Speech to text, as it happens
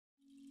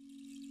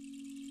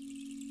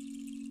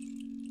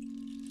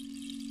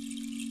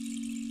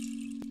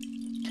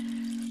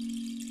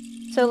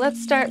So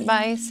let's start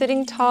by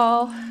sitting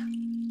tall.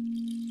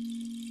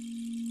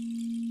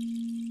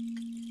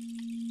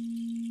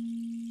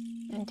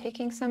 And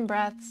taking some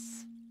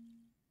breaths.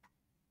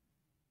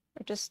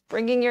 Or just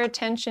bringing your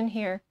attention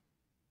here.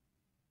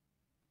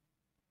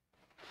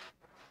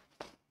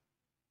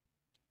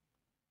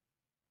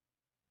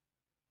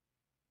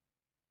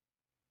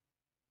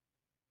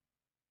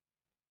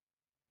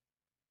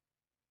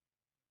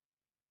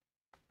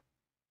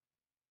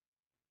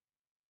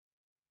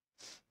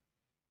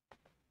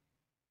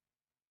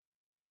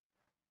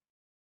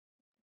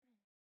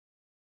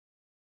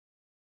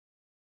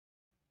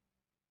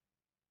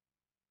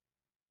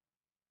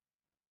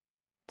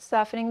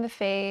 Softening the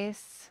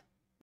face.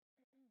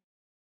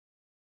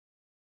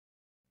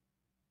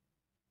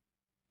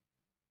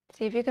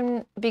 See if you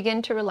can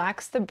begin to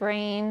relax the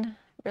brain.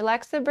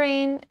 Relax the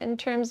brain in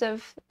terms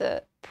of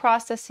the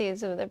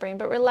processes of the brain,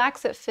 but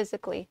relax it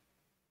physically.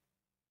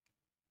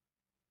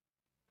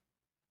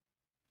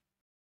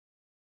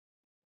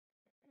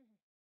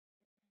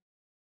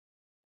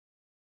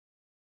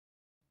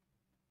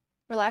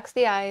 Relax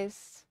the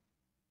eyes.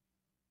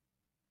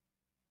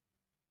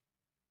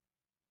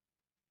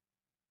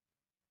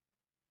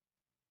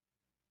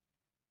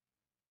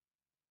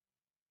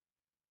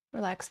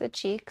 Relax the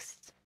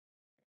cheeks.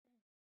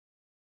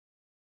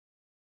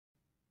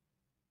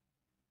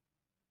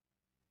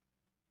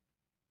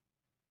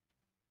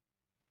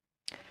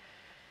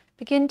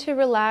 Begin to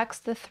relax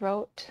the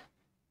throat.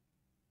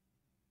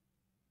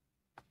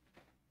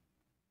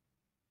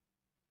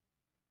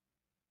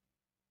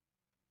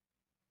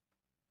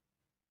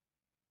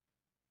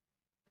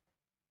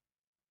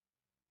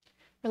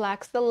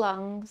 Relax the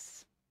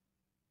lungs.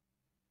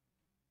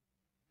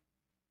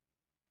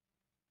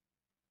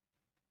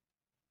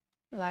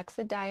 Relax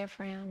the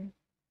diaphragm.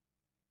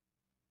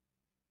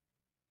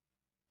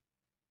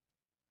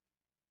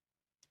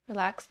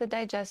 Relax the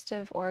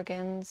digestive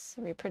organs,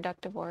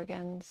 reproductive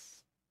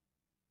organs.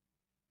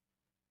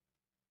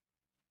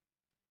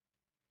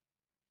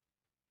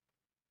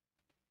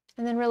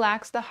 And then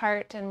relax the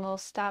heart, and we'll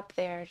stop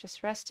there.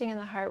 Just resting in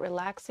the heart,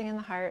 relaxing in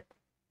the heart.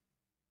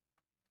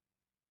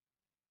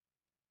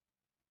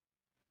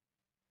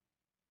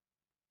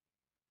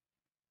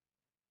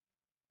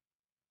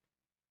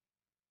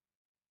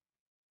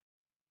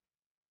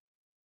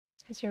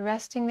 As you're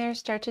resting there,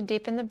 start to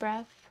deepen the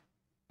breath.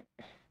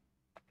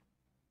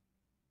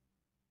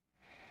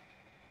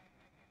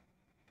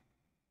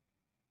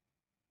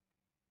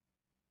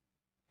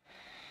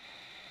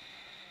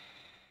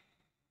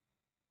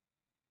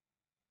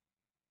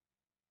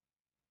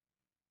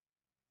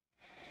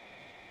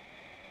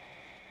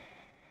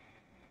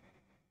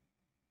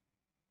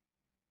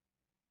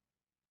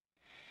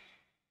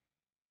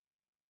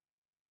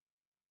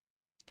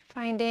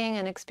 Finding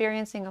and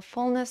experiencing a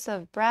fullness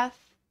of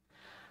breath,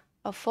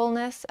 a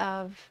fullness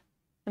of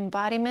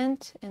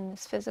embodiment in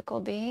this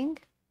physical being.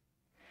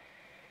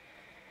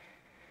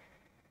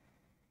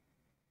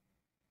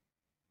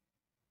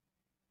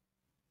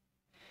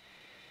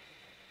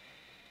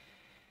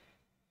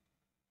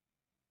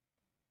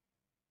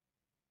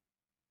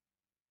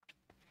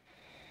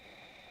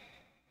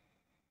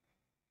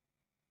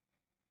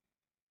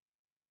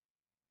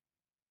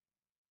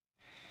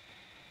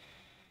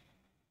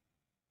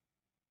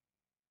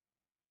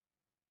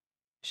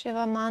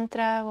 Shiva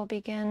mantra will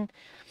begin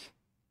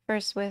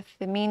first with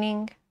the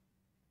meaning.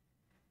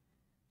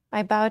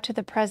 I bow to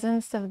the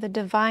presence of the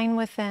divine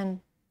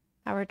within,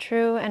 our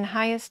true and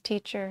highest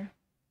teacher,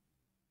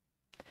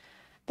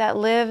 that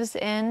lives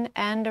in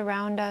and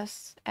around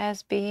us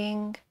as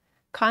being,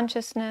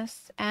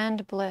 consciousness,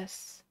 and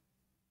bliss.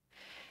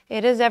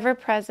 It is ever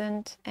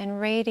present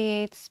and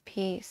radiates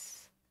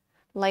peace,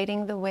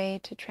 lighting the way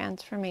to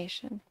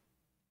transformation.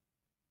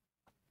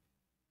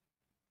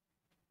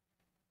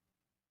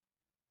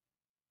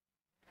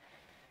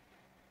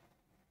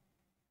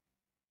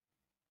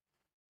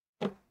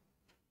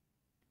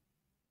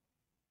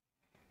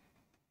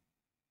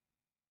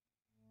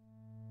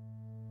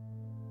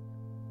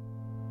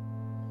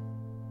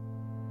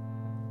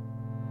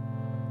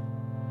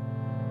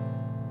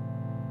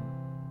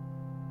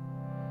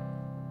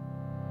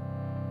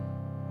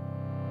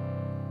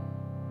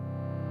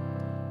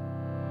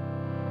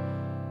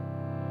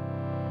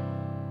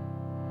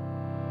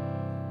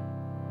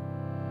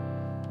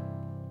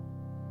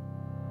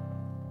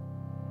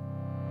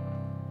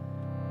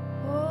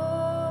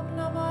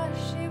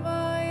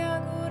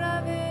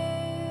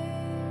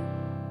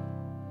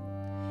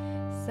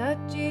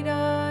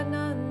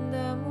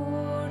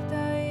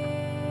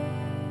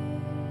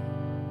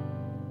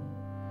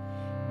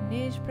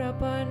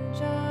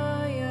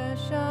 Nishprapanchaya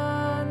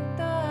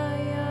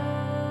Shantaya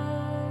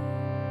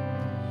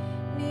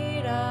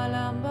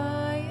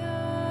Niralambaya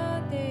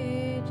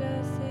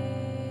Tejase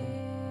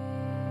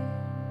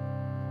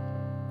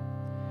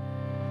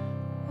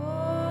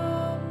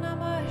Om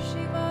Namah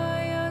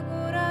Shivaya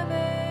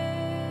Gurave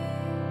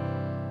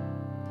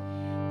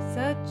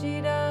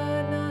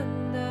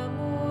Satchidananda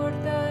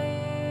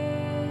Murtaye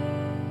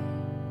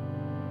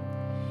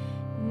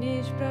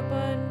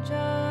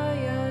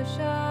Nishprapanchaya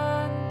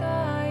Shantaya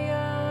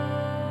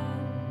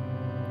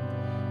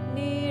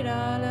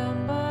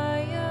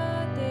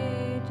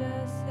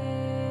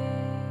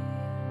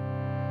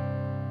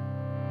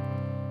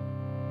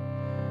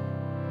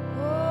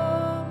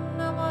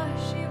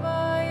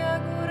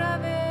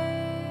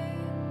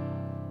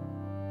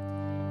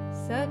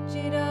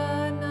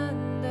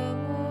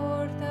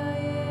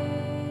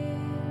Satchidanandamurtaye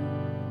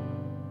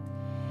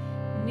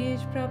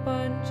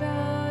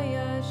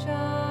Nishprapanchaya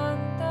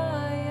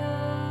Shantaya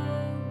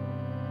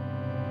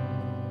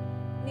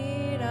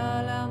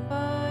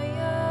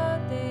Niralambaya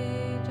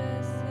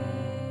Tejase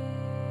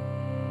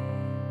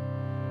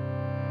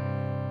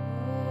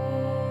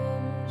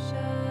Om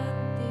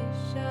Shanti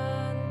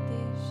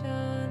Shanti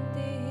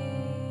Shanti.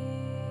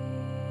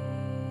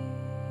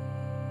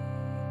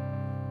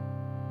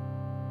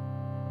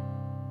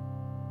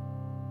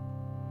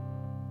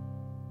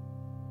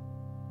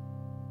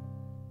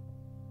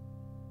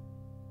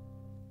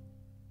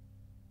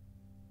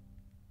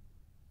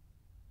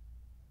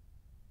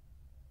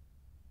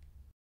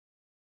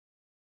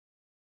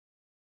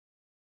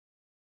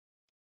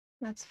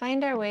 Let's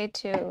find our way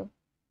to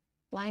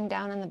lying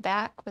down on the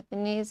back with the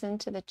knees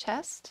into the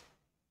chest.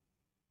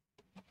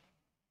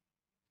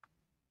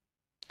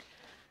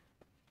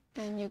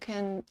 And you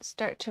can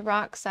start to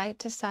rock side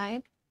to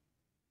side.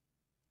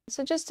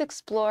 So just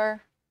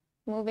explore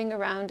moving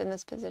around in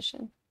this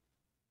position.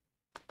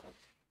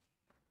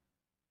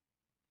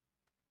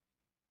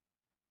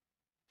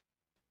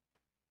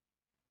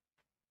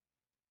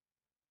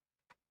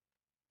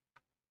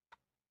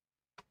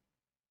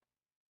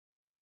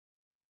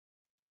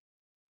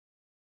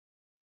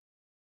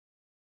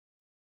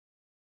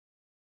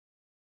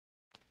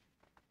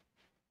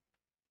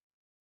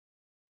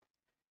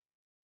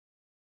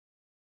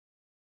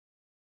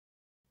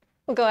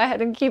 We'll go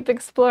ahead and keep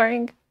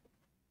exploring.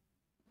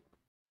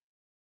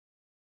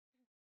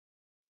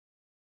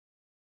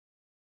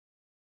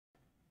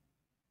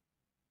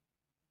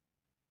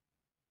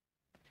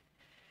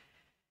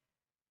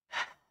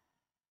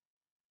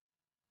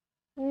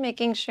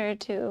 Making sure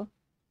to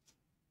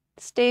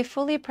stay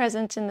fully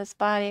present in this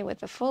body with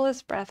the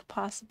fullest breath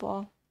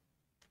possible.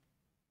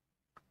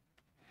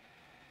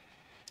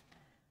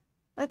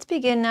 Let's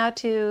begin now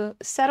to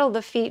settle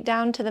the feet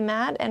down to the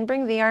mat and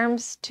bring the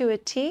arms to a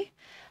T.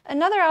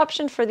 Another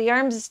option for the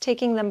arms is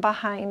taking them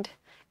behind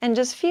and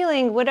just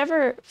feeling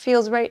whatever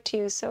feels right to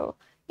you. So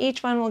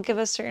each one will give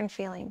a certain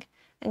feeling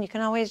and you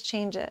can always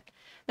change it.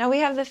 Now we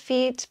have the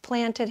feet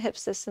planted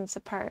hips distance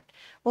apart.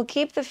 We'll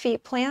keep the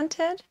feet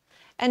planted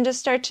and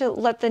just start to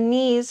let the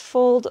knees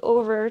fold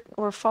over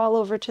or fall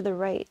over to the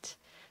right.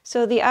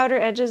 So the outer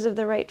edges of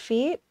the right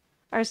feet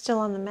are still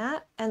on the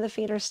mat and the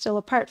feet are still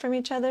apart from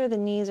each other. The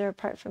knees are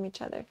apart from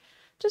each other.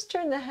 Just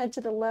turn the head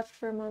to the left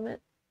for a moment.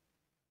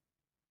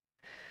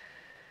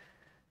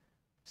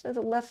 So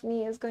the left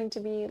knee is going to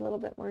be a little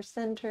bit more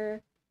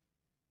center.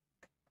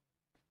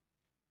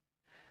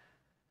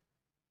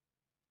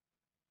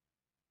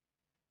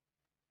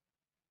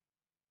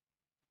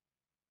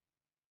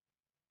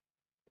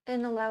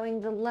 And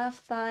allowing the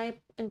left thigh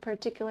in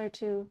particular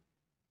to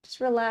just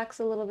relax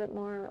a little bit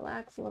more,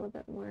 relax a little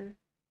bit more.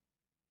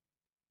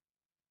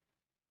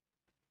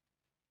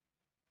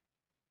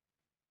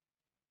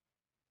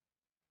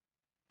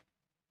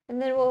 And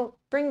then we'll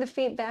bring the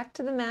feet back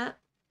to the mat.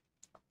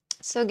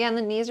 So again,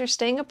 the knees are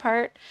staying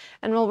apart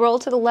and we'll roll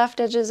to the left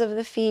edges of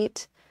the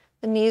feet.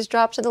 The knees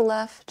drop to the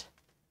left.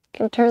 You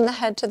can turn the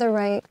head to the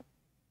right.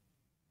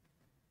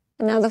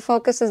 And now the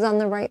focus is on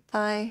the right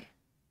thigh.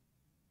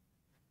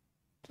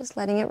 Just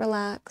letting it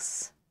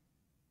relax.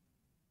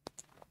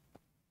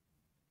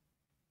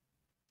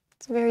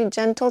 It's a very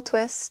gentle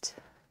twist.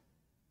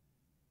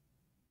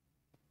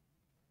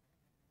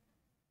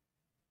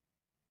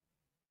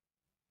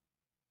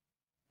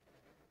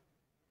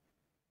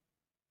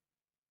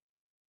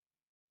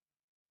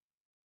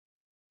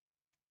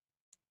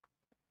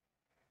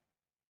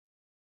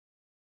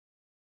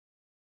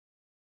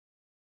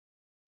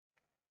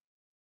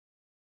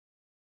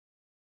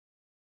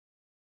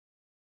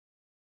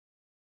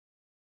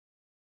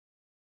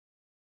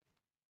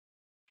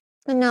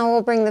 And now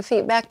we'll bring the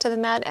feet back to the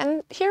mat,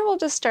 and here we'll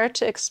just start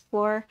to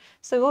explore.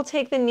 So we'll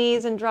take the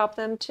knees and drop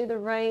them to the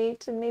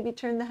right and maybe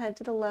turn the head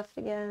to the left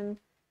again.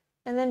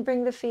 And then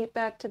bring the feet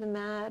back to the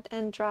mat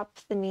and drop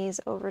the knees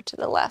over to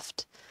the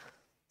left.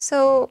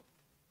 So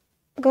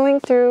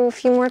going through a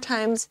few more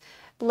times,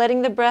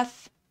 letting the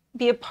breath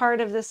be a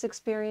part of this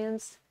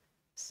experience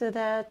so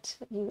that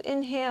you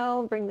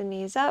inhale, bring the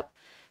knees up,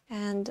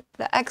 and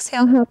the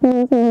exhale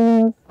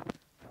happens.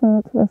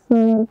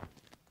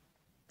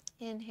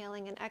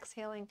 Inhaling and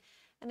exhaling,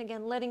 and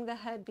again letting the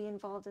head be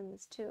involved in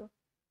this too,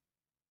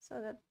 so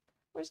that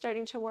we're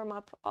starting to warm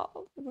up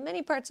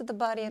many parts of the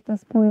body at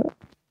this point.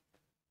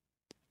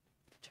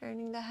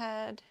 Turning the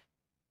head,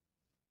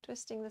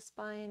 twisting the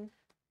spine,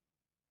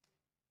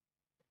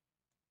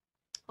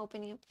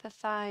 opening up the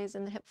thighs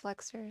and the hip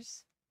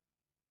flexors.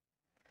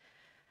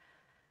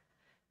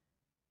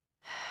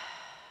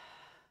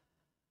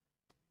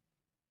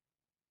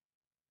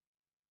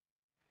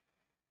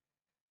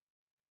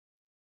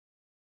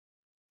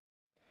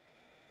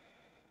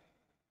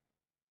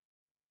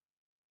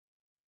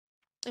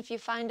 If you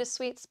find a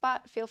sweet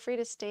spot, feel free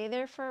to stay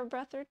there for a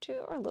breath or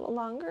two or a little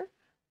longer.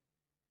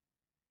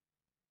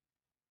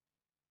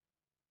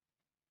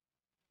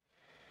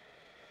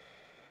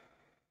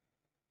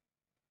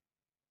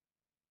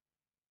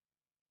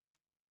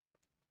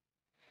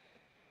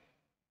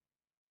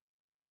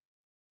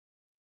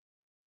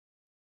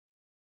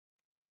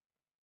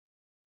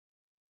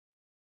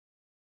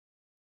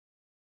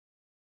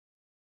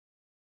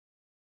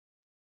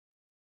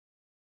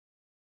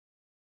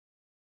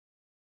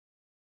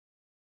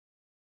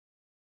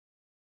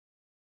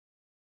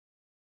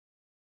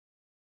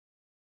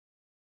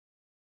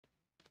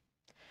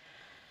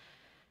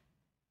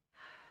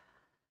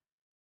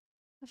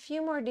 A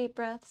few more deep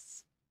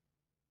breaths.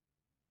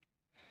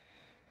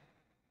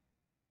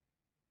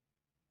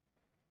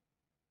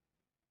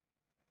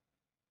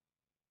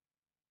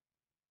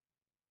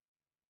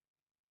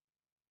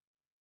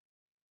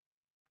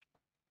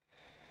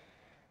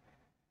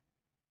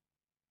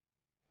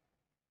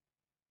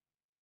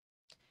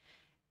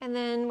 And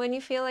then when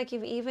you feel like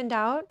you've evened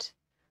out,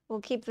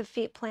 we'll keep the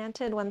feet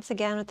planted once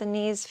again with the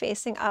knees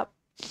facing up.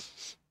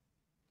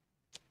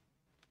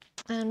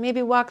 And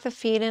maybe walk the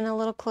feet in a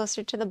little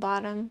closer to the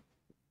bottom.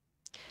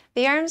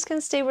 The arms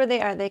can stay where they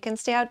are. They can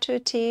stay out to a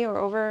T or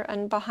over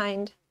and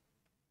behind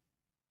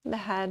the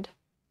head.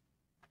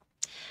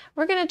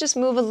 We're going to just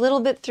move a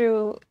little bit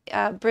through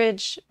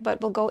bridge,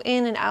 but we'll go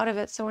in and out of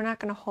it, so we're not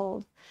going to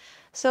hold.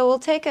 So we'll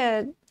take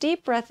a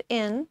deep breath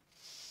in,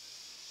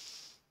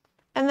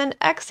 and then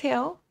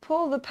exhale,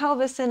 pull the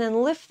pelvis in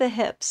and lift the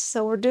hips.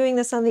 So we're doing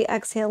this on the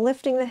exhale,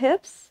 lifting the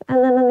hips, and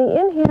then on the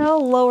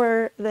inhale,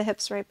 lower the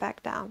hips right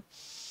back down.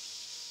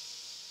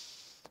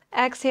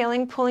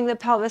 Exhaling, pulling the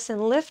pelvis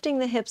and lifting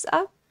the hips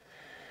up,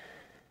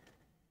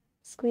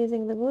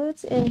 squeezing the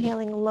glutes,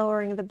 inhaling,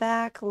 lowering the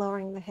back,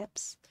 lowering the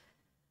hips.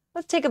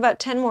 Let's take about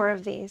 10 more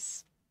of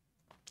these.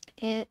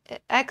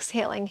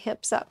 Exhaling,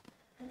 hips up.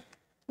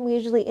 We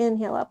usually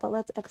inhale up, but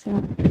let's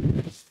exhale.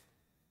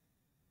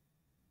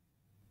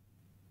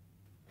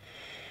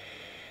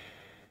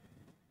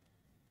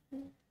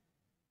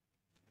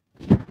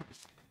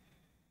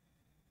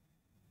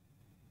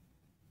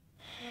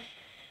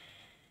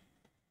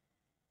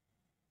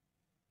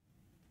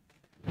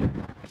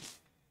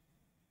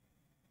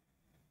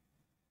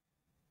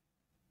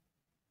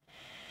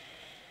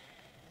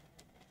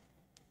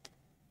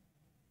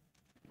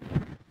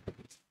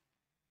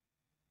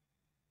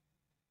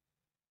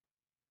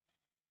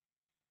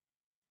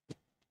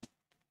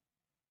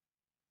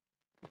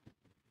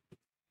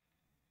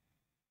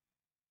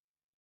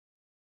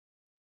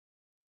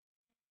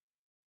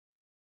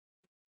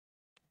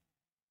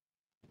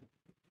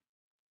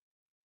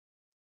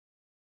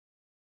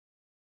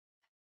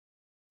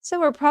 So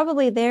we're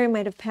probably there. We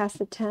might have passed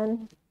the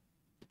 10.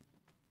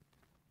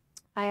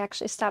 I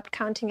actually stopped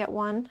counting at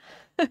 1.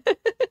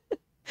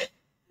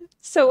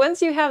 So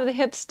once you have the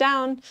hips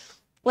down,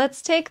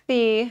 let's take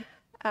let's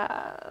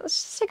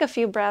just take a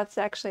few breaths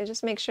actually,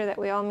 just make sure that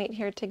we all meet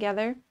here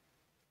together.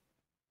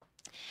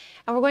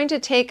 And we're going to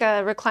take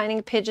a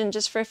reclining pigeon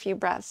just for a few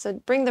breaths. So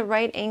bring the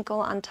right ankle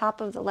on top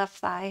of the left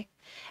thigh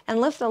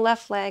and lift the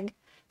left leg.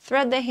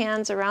 Thread the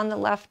hands around the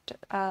left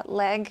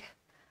leg.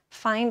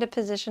 Find a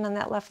position on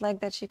that left leg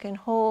that you can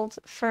hold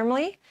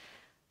firmly.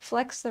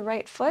 Flex the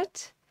right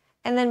foot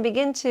and then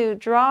begin to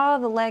draw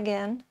the leg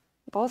in,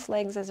 both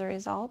legs as a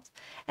result,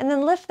 and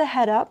then lift the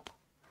head up,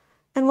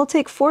 and we'll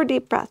take 4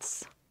 deep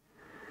breaths.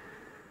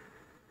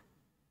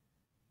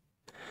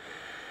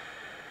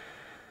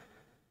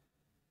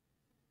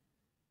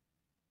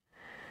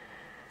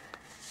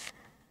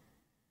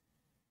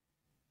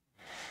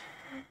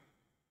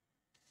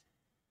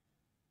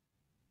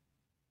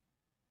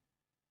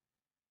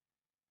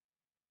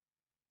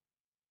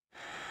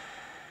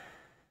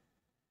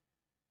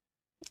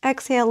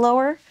 Exhale,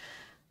 lower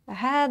the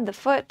head, the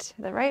foot,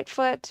 the right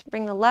foot.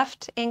 Bring the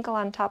left ankle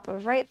on top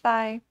of right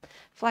thigh.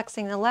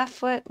 Flexing the left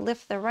foot,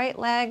 lift the right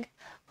leg.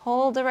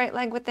 Hold the right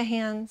leg with the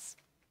hands.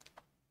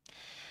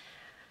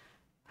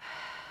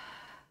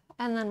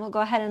 And then we'll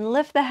go ahead and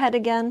lift the head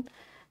again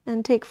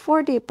and take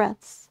 4 deep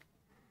breaths.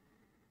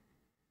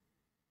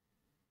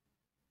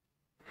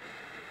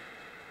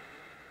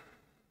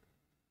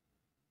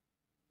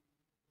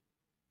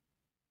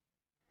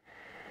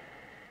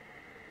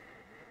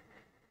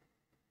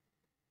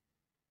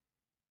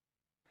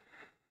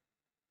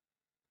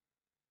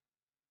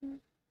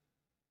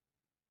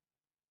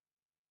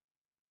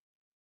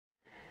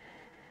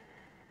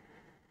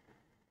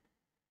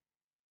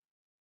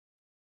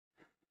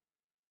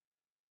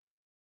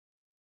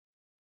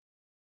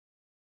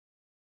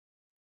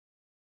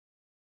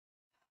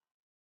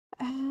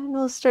 And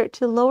we'll start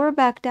to lower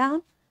back down.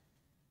 You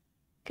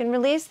can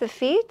release the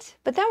feet,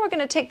 but then we're going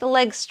to take the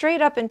legs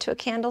straight up into a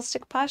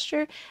candlestick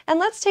posture. And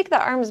let's take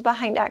the arms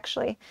behind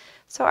actually.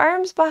 So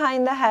arms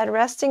behind the head,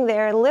 resting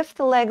there. Lift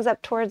the legs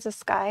up towards the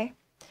sky.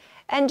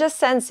 And just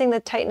sensing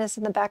the tightness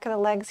in the back of the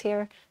legs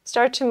here.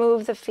 Start to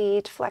move the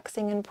feet,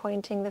 flexing and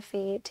pointing the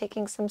feet,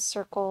 taking some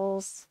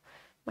circles.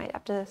 Might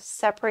have to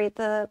separate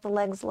the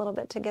legs a little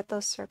bit to get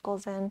those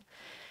circles in.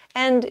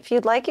 And if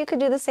you'd like, you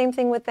could do the same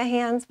thing with the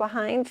hands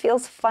behind.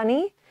 Feels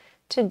funny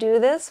to do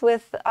this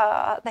with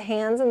the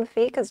hands and the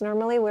feet because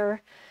normally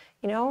we're,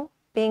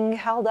 being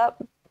held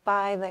up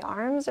by the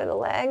arms or the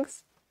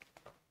legs.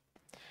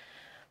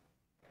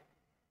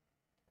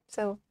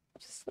 So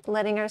just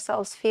letting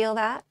ourselves feel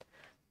that.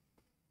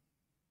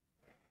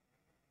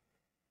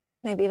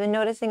 Maybe even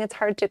noticing it's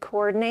hard to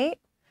coordinate.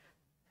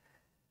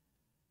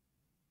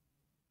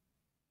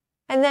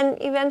 And then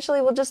eventually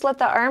we'll just let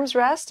the arms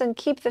rest and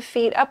keep the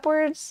feet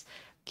upwards,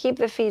 keep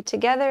the feet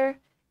together.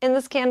 In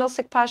this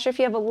candlestick posture, if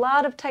you have a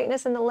lot of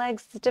tightness in the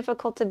legs, it's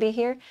difficult to be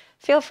here,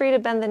 feel free to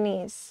bend the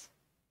knees.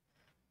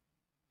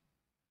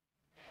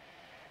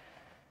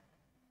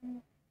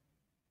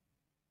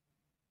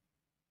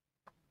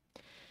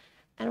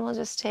 And we'll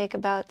just take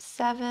about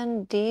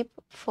 7 deep,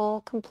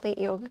 full, complete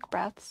yogic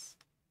breaths.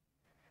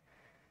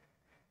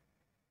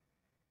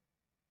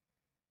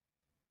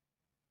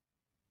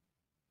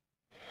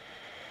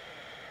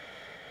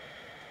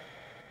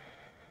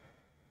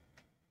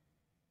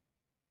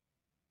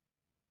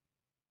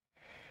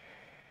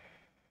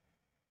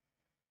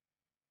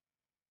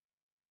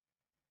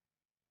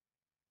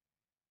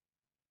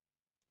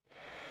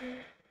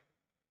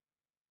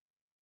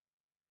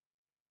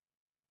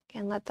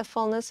 And let the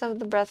fullness of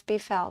the breath be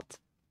felt.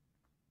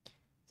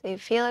 So you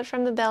feel it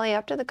from the belly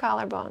up to the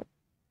collarbone.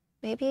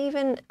 Maybe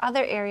even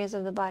other areas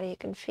of the body, you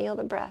can feel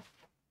the breath.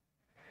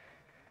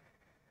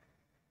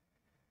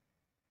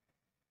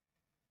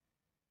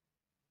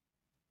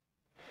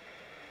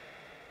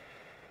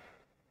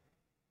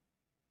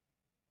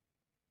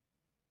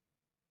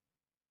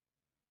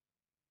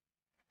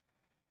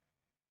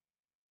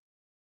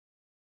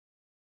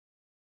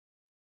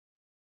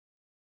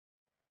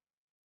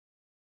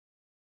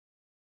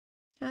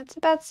 That's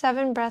about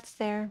 7 breaths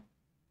there.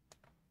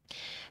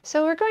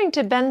 So we're going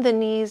to bend the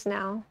knees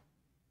now.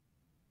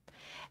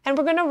 And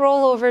we're going to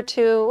roll over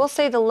to, we'll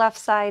say the left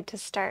side to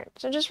start.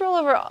 So just roll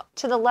over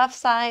to the left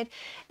side,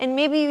 and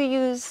maybe you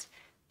use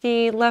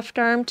the left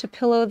arm to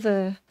pillow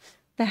the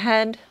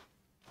head,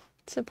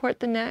 support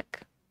the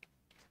neck.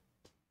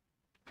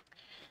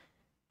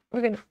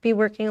 We're going to be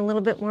working a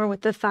little bit more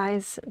with the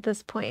thighs at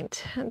this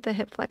point, the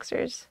hip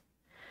flexors.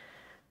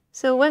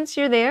 So once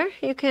you're there,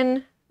 you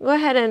can go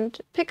ahead and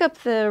pick up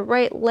the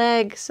right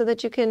leg so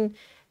that you can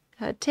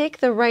take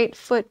the right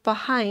foot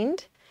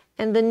behind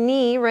and the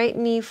knee, right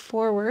knee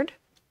forward.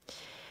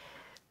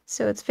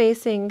 So it's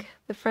facing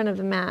the front of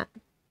the mat.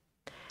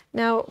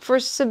 Now for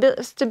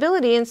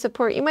stability and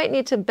support, you might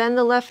need to bend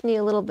the left knee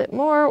a little bit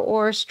more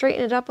or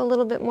straighten it up a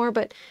little bit more,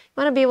 but you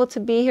want to be able to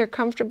be here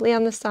comfortably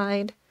on the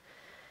side.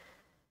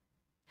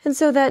 And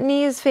so that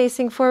knee is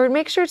facing forward.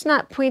 Make sure it's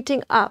not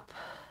pointing up,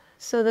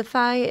 so the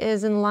thigh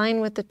is in line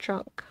with the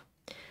trunk.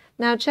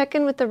 Now check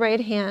in with the right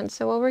hand.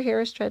 So over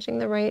here, stretching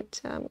the right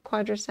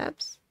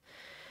quadriceps.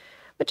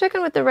 But check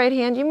in with the right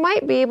hand. You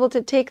might be able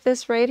to take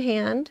this right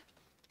hand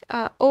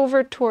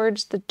over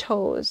towards the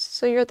toes.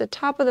 So you're at the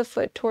top of the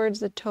foot towards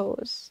the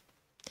toes.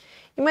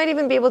 You might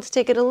even be able to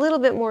take it a little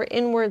bit more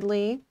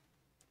inwardly.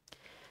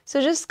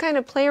 So just kind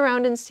of play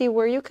around and see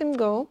where you can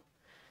go,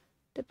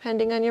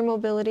 depending on your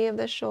mobility of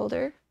the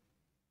shoulder.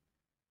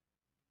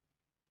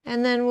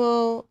 And then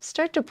we'll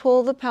start to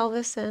pull the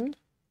pelvis in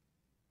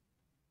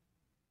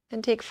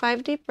and take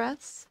 5 deep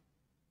breaths.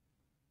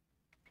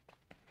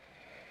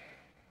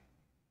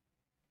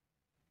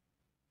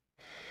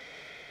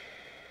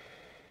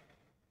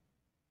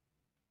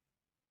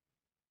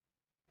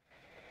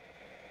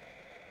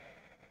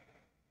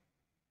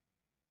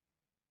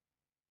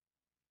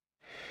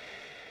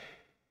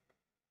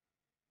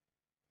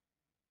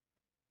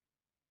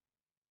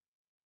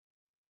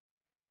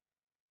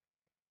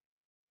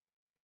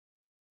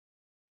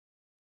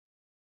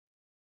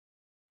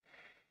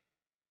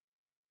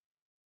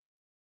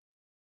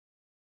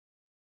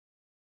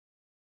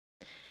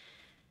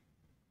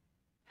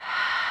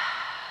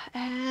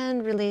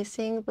 And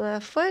releasing the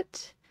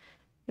foot.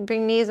 And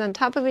bring knees on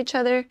top of each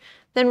other.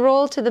 Then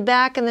roll to the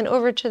back and then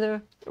over to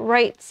the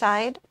right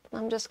side.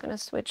 I'm just going to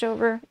switch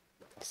over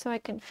so I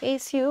can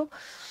face you.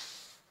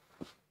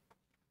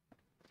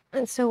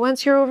 And so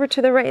once you're over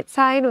to the right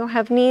side, we'll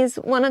have knees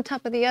one on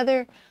top of the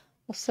other.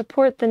 We'll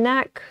support the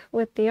neck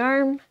with the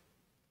arm.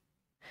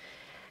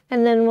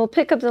 And then we'll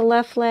pick up the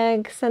left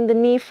leg, send the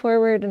knee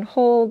forward, and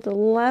hold the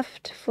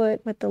left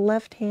foot with the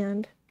left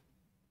hand.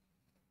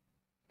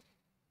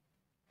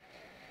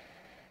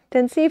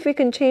 Then see if we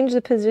can change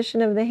the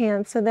position of the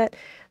hand so that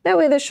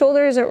way the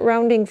shoulder isn't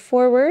rounding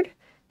forward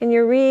and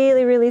you're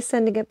really, really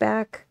sending it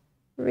back,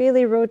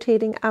 really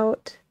rotating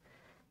out.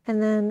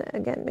 And then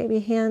again,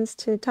 maybe hands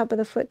to the top of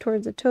the foot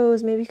towards the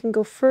toes. Maybe you can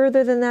go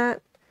further than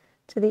that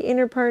to the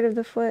inner part of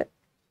the foot.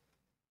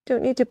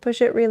 Don't need to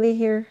push it really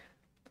here.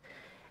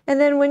 And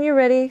then when you're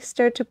ready,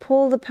 start to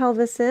pull the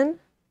pelvis in.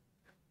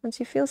 Once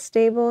you feel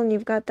stable and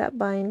you've got that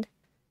bind,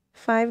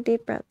 5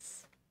 deep breaths.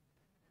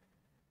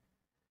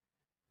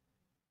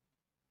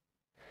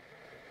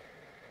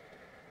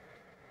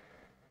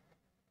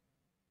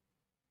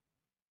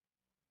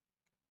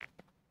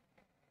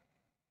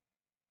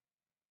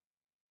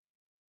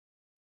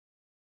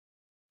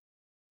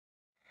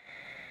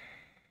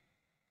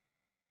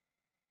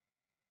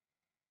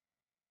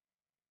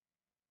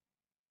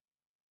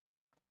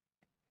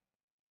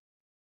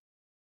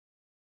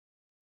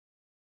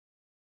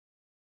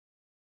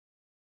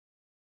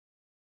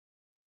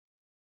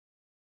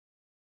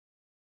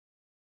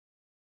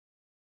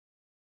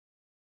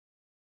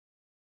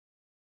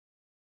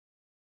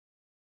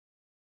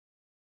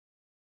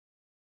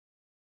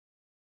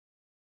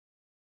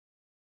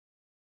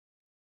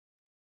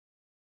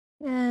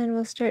 And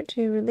we'll start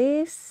to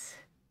release,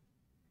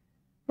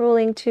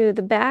 rolling to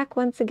the back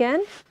once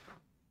again.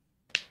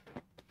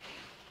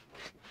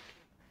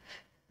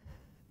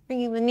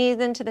 Bringing the knees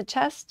into the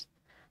chest.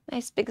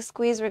 Nice big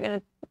squeeze. We're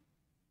going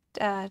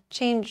to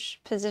change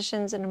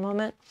positions in a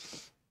moment.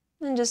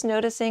 And just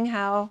noticing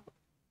how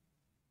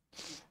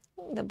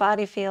the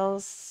body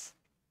feels.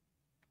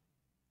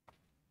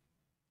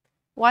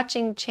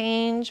 Watching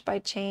change by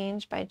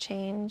change by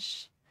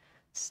change,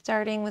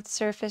 starting with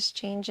surface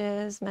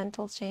changes,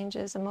 mental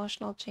changes,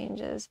 emotional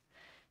changes,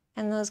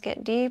 and those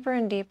get deeper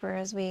and deeper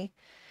as we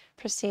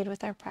proceed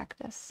with our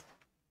practice.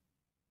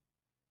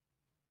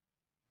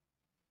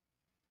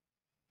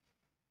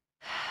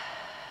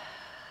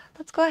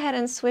 Let's go ahead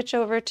and switch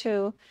over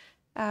to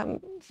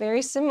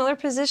very similar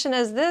position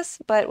as this,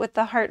 but with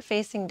the heart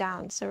facing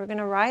down. So we're going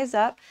to rise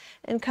up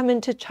and come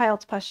into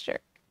child's posture.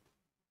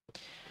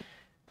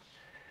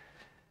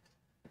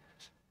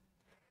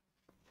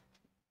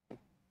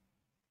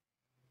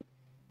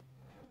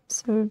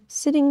 So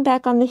sitting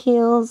back on the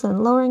heels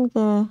and lowering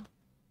the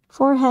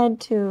forehead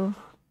to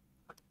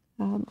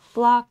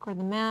block or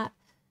the mat.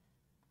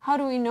 How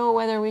do we know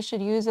whether we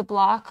should use a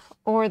block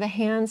or the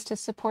hands to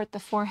support the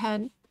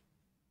forehead?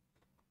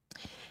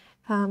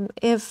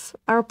 If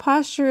our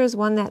posture is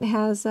one that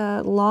has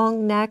a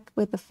long neck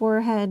with the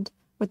forehead,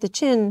 with the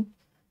chin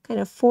kind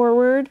of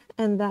forward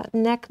and that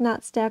neck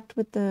not stacked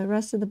with the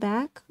rest of the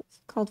back,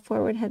 it's called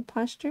forward head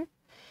posture,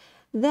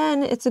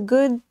 then it's a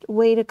good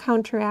way to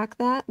counteract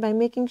that by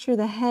making sure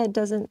the head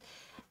doesn't,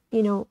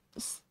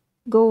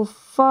 go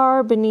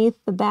far beneath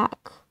the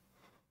back.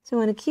 So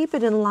I want to keep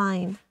it in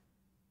line.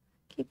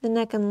 Keep the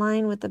neck in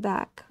line with the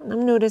back. And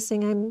I'm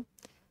noticing I'm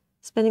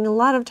spending a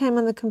lot of time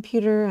on the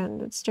computer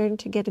and it's starting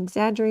to get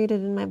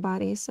exaggerated in my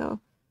body. So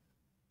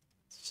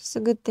it's just a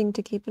good thing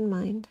to keep in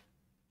mind.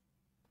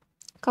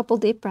 A couple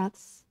deep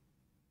breaths.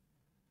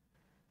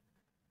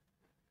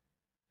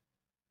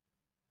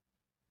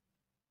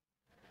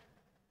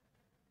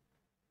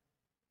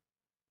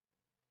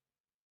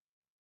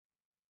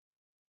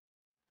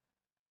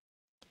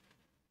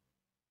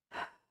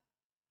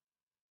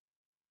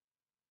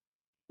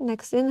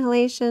 Next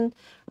inhalation,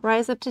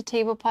 rise up to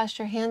table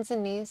posture, hands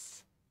and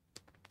knees.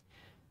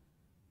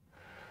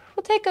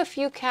 We'll take a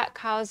few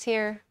cat-cows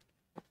here.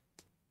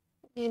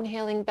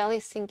 Inhaling, belly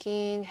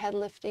sinking, head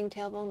lifting,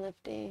 tailbone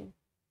lifting.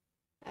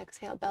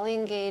 Exhale, belly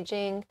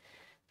engaging,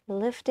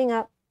 lifting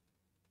up,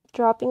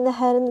 dropping the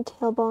head and the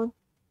tailbone.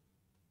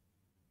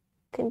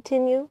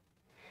 Continue.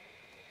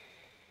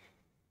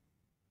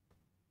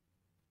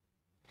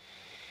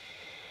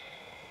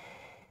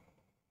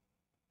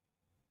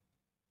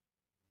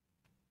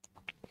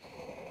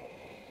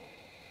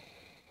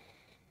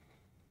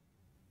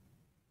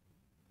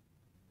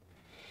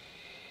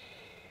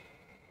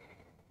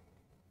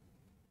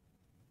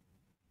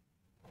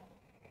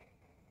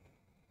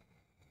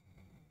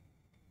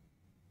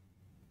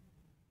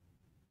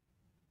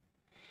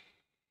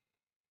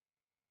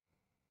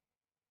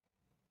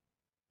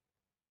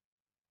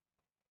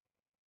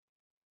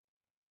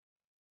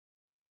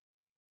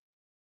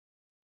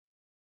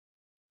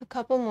 A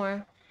couple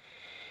more.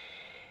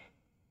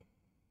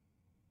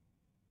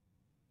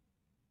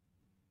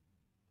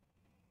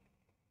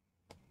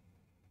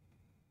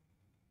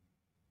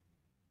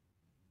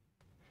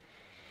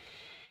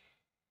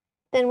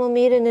 Then we'll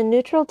meet in a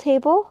neutral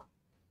table,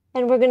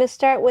 and we're going to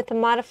start with a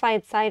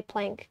modified side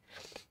plank.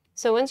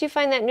 So once you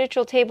find that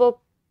neutral table,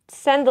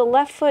 send the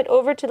left foot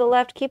over to the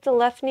left, keep the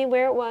left knee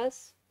where it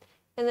was,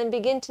 and then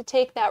begin to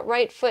take that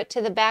right foot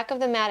to the back of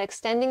the mat,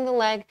 extending the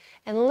leg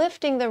and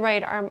lifting the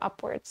right arm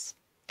upwards.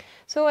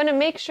 So we want to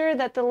make sure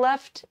that the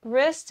left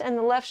wrist and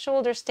the left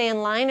shoulder stay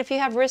in line. If you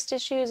have wrist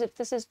issues, if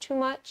this is too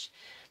much,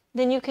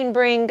 then you can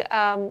bring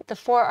the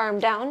forearm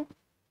down.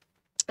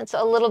 It's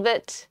a little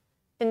bit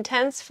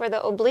intense for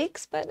the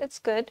obliques, but it's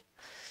good.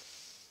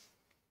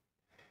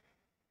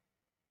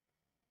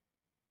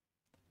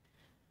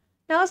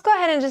 Now let's go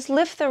ahead and just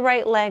lift the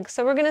right leg.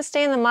 So we're going to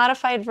stay in the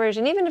modified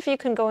version, even if you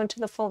can go into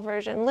the full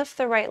version. Lift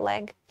the right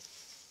leg.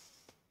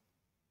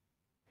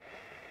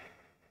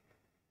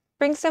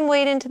 Bring some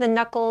weight into the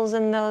knuckles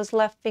and those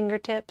left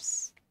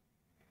fingertips.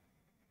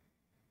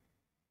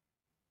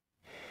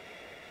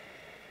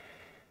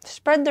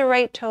 Spread the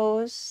right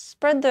toes.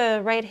 Spread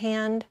the right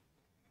hand.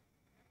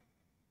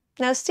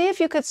 Now see if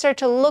you could start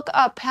to look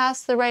up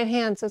past the right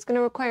hand. So it's going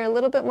to require a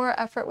little bit more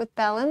effort with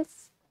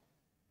balance.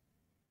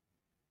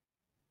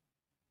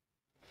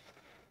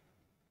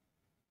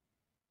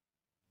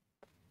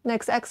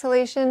 Next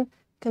exhalation, you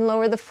can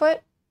lower the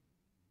foot.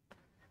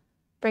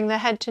 Bring the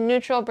head to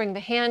neutral, bring the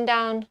hand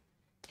down,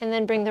 and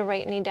then bring the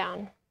right knee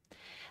down.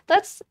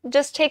 Let's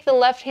just take the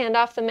left hand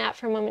off the mat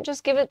for a moment.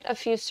 Just give it a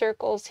few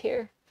circles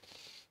here.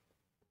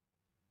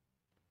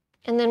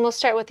 And then we'll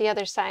start with the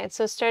other side.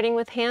 So starting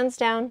with hands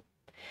down,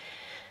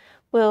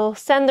 we'll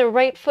send the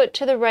right foot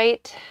to the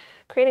right,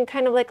 creating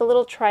kind of like a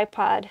little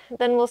tripod.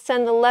 Then we'll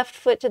send the left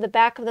foot to the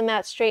back of the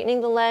mat, straightening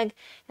the leg,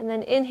 and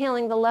then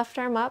inhaling the left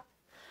arm up.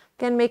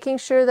 Again, making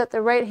sure that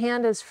the right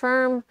hand is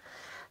firm,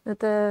 that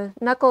the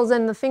knuckles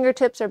and the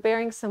fingertips are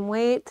bearing some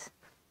weight,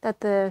 that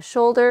the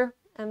shoulder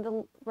and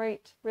the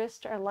right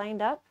wrist are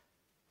lined up.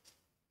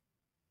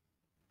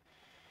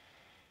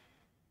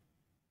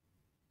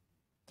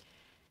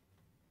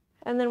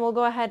 And then we'll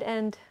go ahead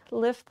and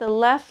lift the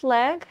left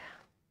leg.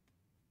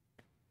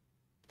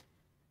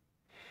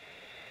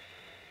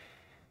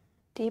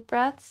 Deep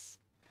breaths.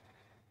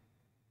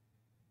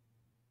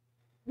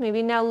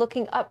 Maybe now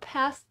looking up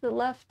past the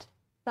left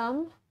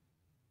thumb.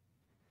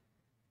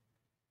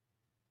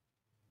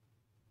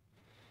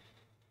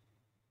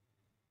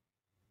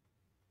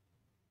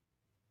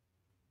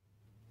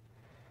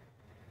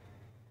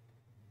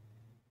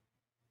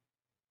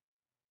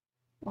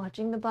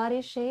 Watching the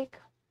body shake.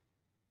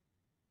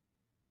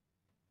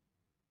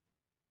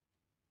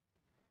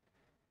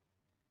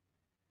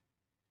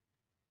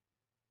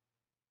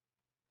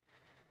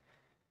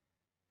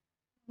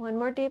 One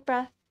more deep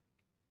breath.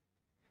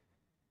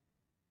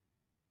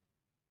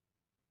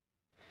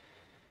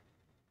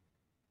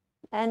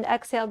 And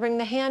exhale, bring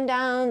the hand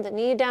down, the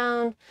knee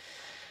down.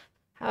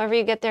 However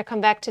you get there,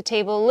 come back to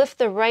table. Lift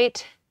the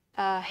right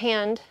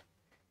hand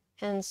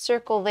and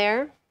circle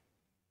there.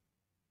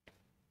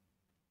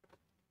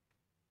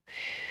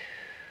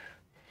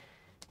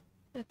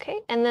 Okay,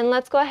 and then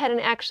let's go ahead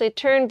and actually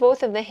turn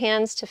both of the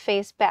hands to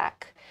face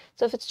back.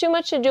 So if it's too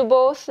much to do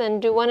both, then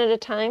do one at a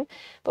time.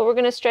 But we're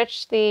going to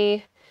stretch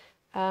the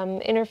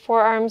inner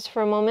forearms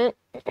for a moment.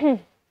 In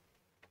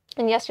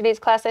yesterday's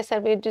class, I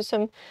said we'd do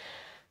some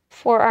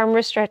forearm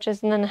wrist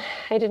stretches, and then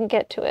I didn't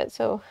get to it.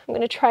 So I'm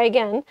going to try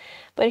again.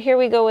 But here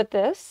we go with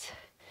this.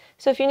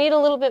 So if you need a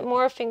little bit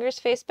more, fingers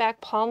face back,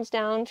 palms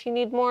down. If you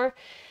need more,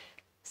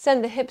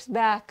 send the hips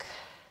back,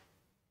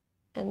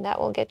 and that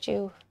will get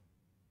you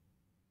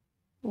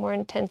more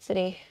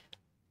intensity.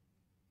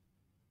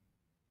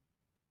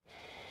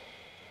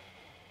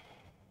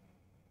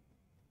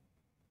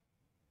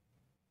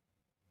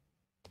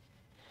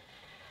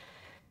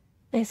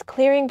 Nice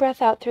clearing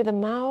breath out through the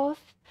mouth.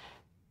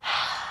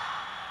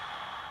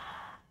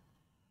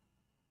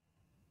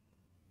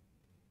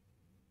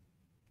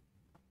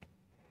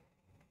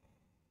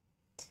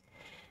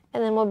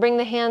 And then we'll bring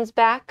the hands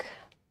back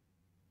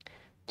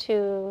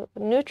to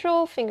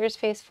neutral, fingers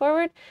face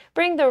forward.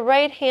 Bring the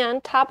right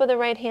hand, top of the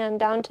right hand,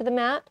 down to the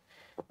mat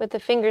with the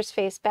fingers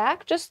face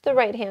back, just the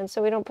right hand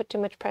so we don't put too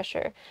much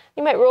pressure.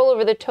 You might roll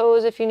over the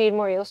toes if you need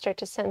more. You'll start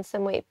to send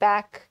some weight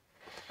back.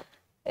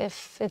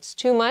 If it's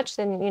too much,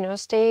 then, you know,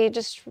 stay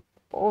just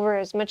over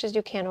as much as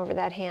you can over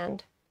that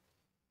hand.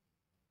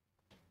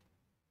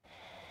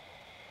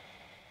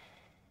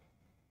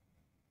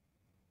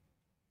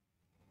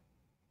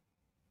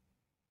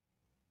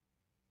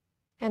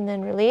 And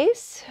then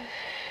release.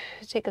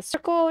 Take a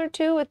circle or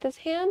two with this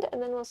hand,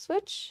 and then we'll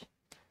switch.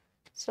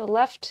 So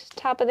left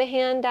top of the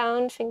hand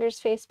down, fingers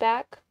face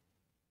back.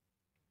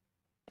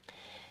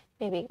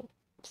 Maybe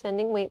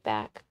sending weight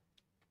back.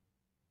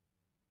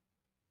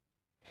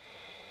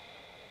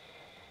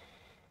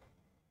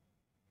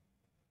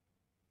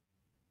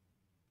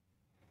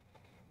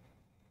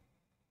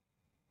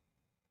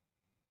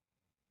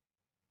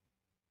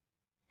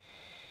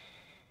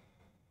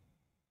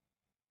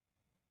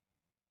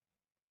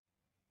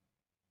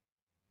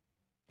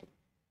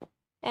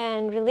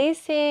 And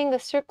releasing a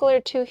circle or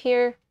two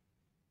here.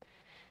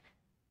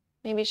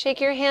 Maybe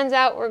shake your hands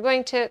out. We're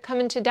going to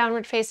come into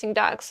downward facing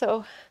dog.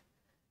 So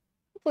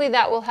hopefully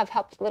that will have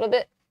helped a little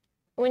bit.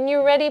 When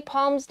you're ready,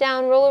 palms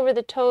down, roll over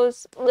the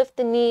toes, lift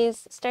the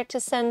knees, start to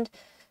send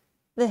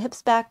the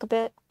hips back a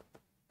bit.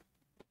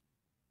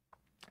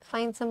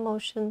 Find some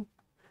motion.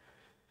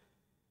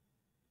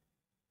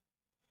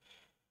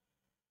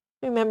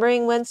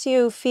 Remembering once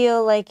you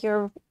feel like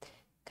you're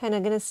kind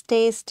of going to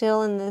stay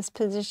still in this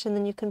position,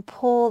 then you can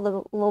pull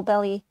the low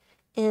belly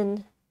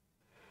in.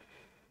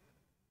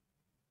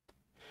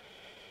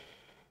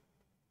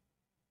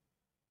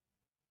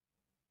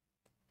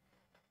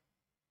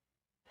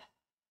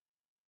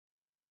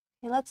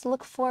 Okay, let's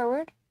look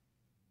forward.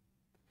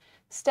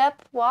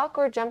 Step, walk,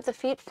 or jump the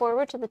feet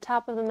forward to the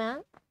top of the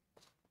mat.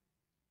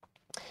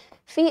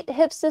 Feet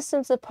hips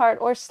distance apart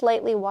or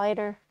slightly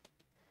wider.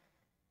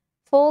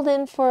 Fold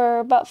in for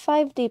about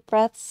 5 deep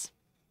breaths.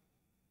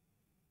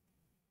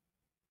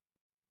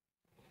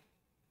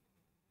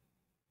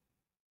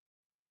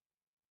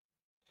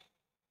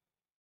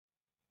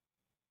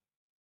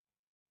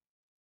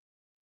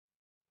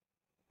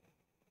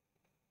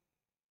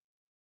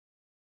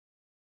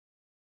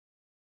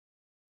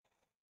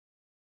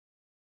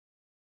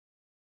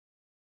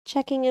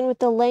 Checking in with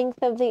the length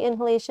of the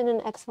inhalation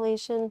and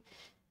exhalation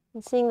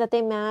and seeing that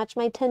they match.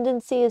 My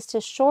tendency is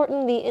to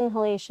shorten the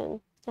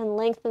inhalation and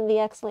lengthen the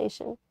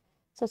exhalation.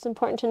 So it's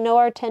important to know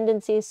our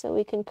tendencies so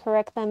we can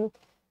correct them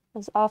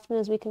as often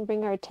as we can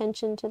bring our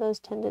attention to those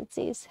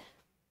tendencies.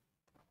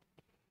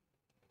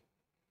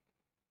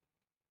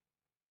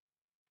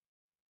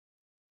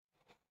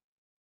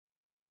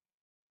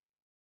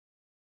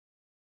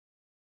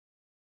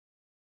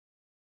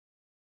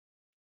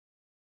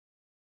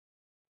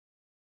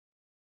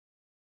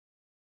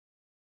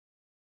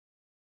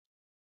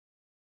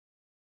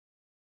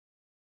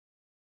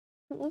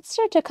 Let's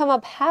start to come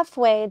up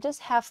halfway,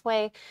 just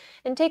halfway,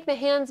 and take the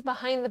hands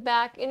behind the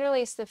back,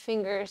 interlace the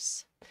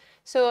fingers.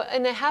 So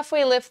in a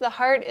halfway lift, the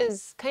heart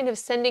is kind of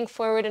sending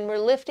forward and we're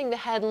lifting the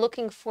head,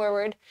 looking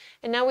forward.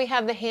 And now we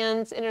have the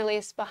hands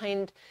interlaced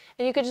behind,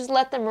 and you could just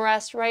let them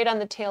rest right on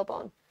the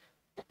tailbone.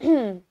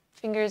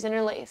 Fingers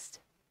interlaced.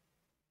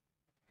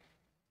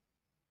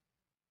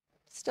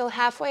 Still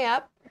halfway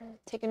up.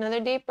 Take another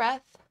deep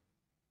breath.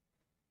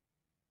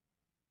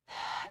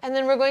 And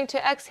then we're going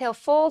to exhale,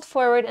 fold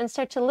forward, and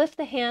start to lift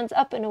the hands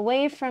up and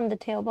away from the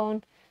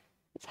tailbone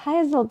as high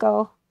as they'll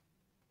go.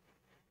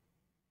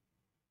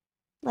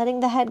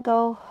 Letting the head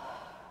go.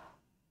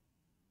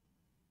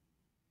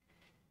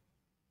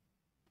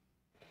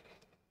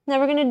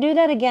 Now we're going to do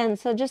that again.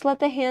 So just let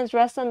the hands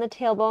rest on the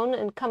tailbone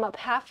and come up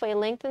halfway.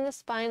 Lengthen the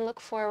spine, look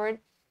forward.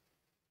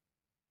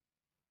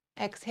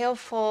 Exhale,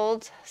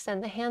 fold.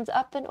 Send the hands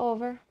up and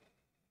over.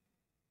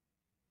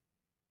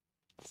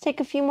 Let's take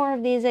a few more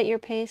of these at your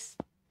pace.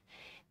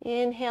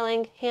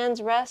 Inhaling,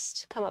 hands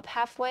rest, come up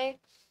halfway.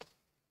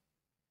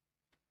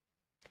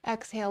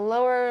 Exhale,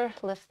 lower,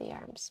 lift the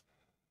arms.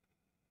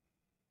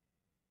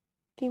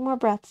 A few more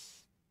breaths.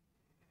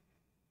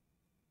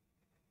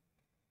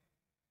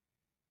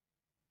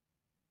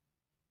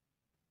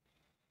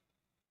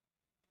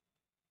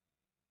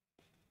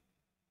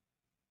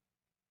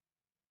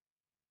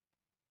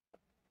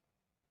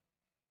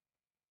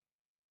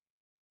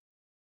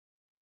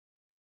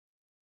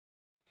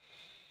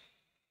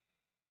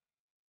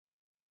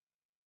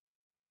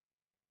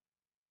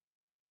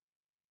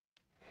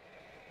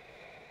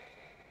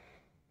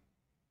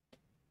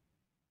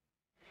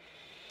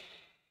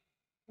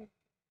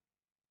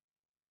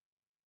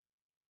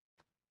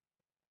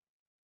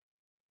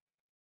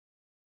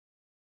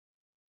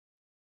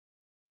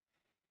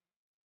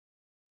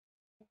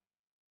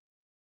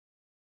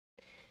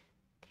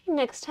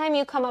 Next time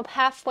you come up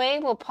halfway,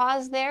 we'll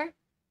pause there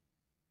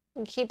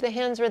and keep the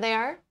hands where they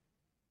are.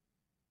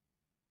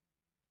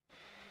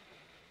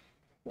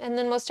 And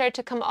then we'll start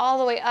to come all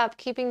the way up,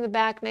 keeping the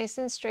back nice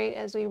and straight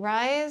as we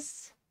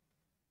rise.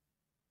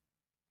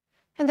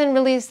 And then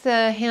release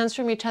the hands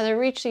from each other,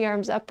 reach the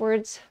arms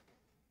upwards.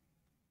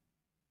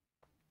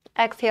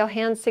 Exhale,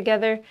 hands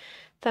together,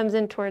 thumbs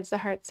in towards the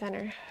heart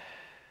center.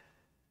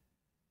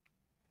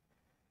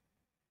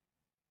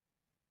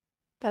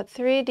 About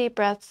 3 deep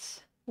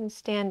breaths and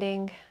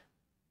standing.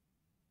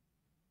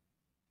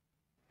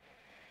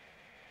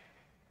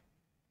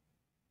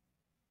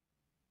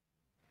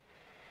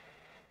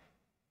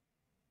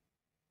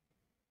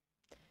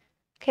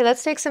 Okay,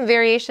 let's take some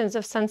variations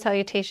of sun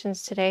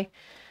salutations today.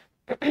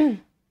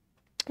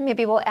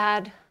 Maybe we'll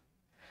add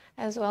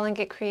as well and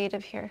get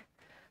creative here.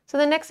 So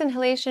the next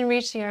inhalation,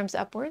 reach the arms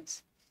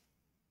upwards.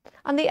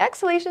 On the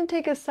exhalation,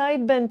 take a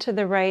side bend to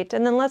the right,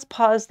 and then let's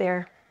pause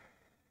there.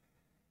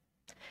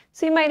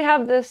 So you might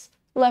have this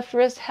left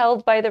wrist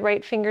held by the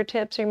right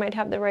fingertips, or you might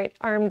have the right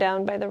arm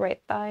down by the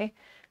right thigh.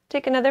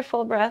 Take another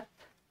full breath.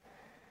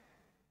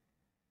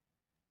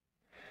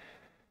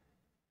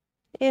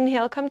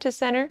 Inhale, come to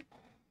center.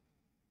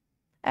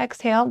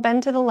 Exhale,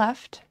 bend to the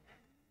left.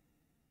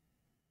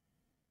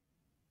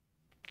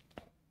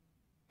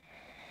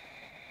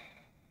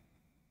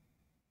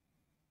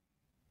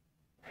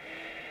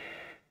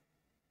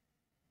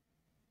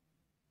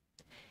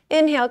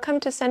 Inhale, come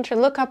to center,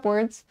 look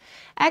upwards.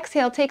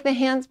 Exhale, take the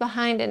hands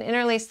behind and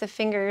interlace the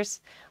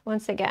fingers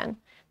once again.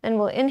 Then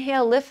we'll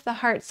inhale, lift the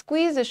heart,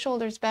 squeeze the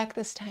shoulders back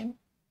this time.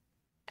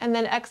 And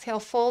then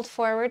exhale, fold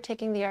forward,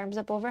 taking the arms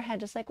up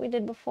overhead, just like we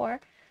did before,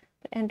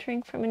 but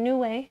entering from a new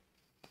way.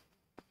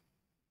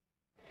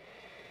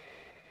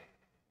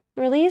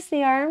 Release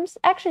the arms.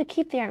 Actually,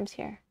 keep the arms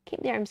here.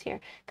 Keep the arms here.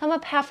 Come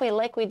up halfway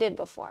like we did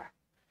before.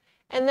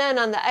 And then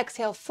on the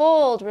exhale,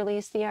 fold,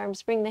 release the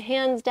arms. Bring the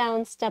hands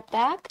down, step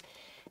back.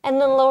 And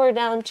then lower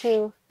down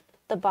to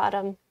the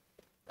bottom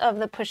of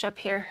the push-up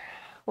here,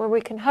 where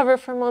we can hover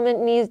for a moment,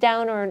 knees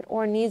down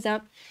or knees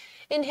up.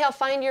 Inhale,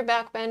 find your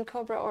back bend,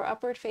 cobra or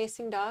upward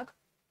facing dog.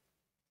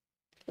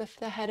 Lift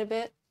the head a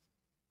bit.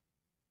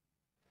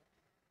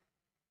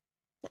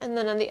 And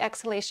then on the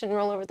exhalation,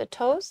 roll over the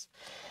toes.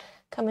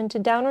 Come into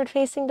downward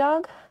facing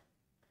dog.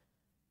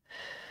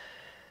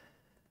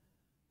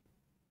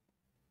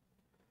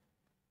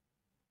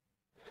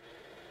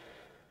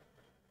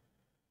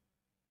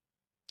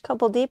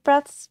 Couple deep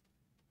breaths.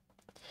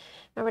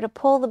 Remember to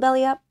pull the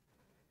belly up.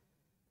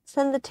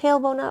 Send the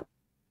tailbone up.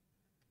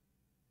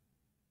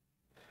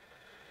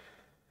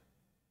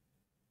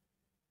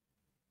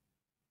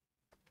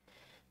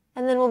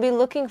 And then we'll be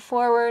looking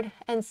forward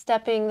and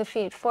stepping the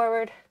feet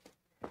forward.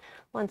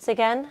 Once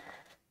again,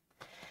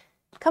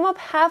 come up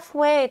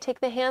halfway. Take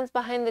the hands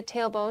behind the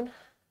tailbone.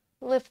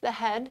 Lift the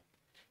head.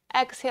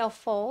 Exhale,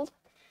 fold.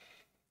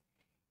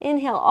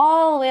 Inhale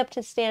all the way up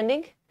to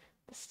standing.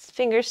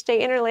 Fingers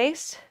stay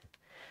interlaced.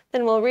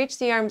 Then we'll reach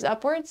the arms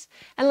upwards.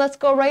 And let's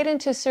go right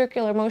into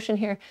circular motion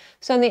here.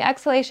 So on the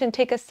exhalation,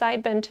 take a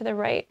side bend to the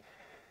right.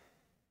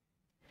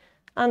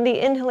 On the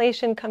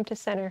inhalation, come to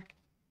center.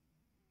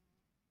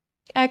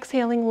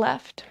 Exhaling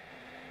left.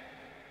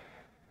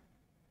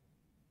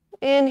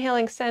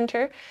 Inhaling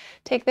center.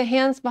 Take the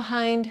hands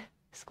behind.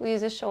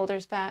 Squeeze the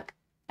shoulders back.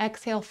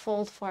 Exhale,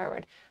 fold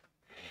forward.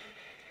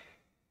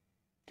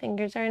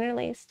 Fingers are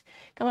interlaced.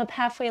 Come up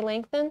halfway,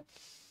 lengthen.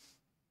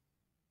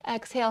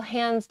 Exhale,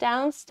 hands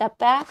down, step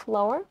back,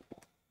 lower.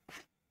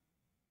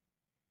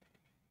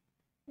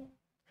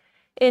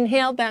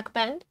 Inhale, back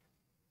bend.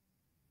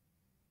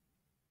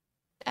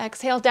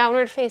 Exhale,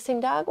 downward facing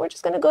dog. We're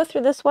just going to go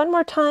through this one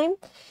more time.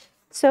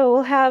 So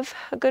we'll have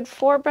a good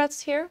 4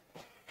 breaths here.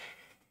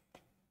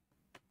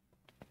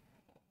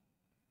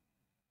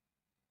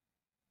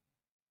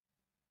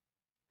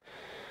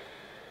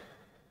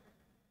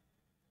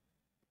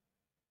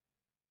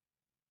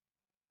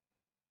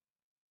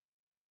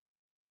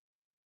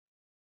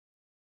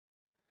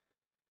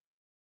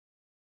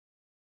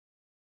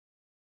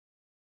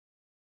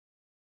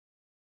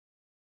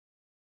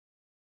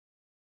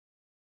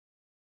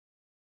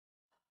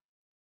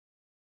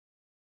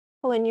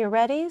 When you're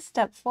ready,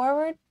 step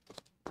forward.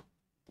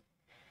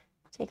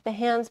 Take the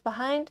hands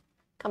behind,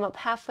 come up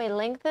halfway,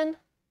 lengthen.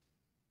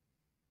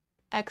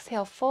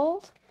 Exhale,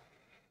 fold.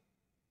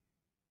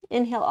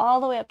 Inhale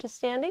all the way up to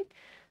standing.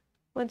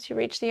 Once you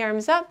reach the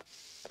arms up,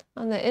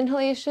 on the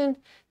inhalation,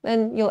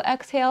 then you'll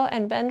exhale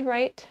and bend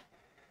right.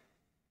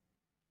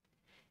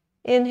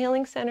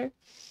 Inhaling center.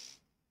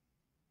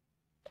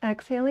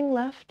 Exhaling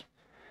left.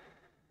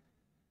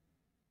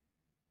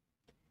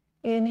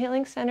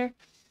 Inhaling center.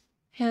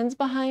 Hands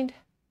behind.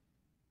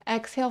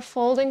 Exhale,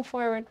 folding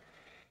forward.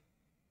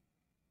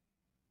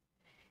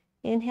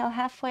 Inhale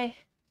halfway.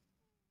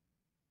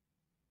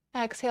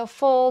 Exhale,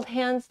 fold,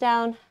 hands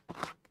down.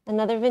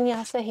 Another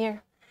vinyasa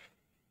here.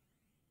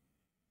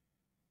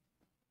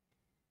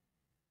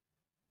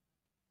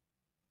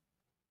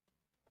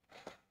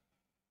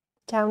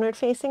 Downward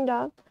facing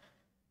dog.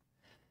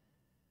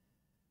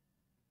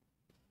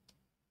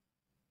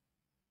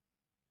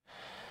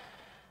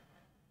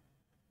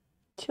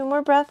 Two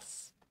more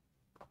breaths.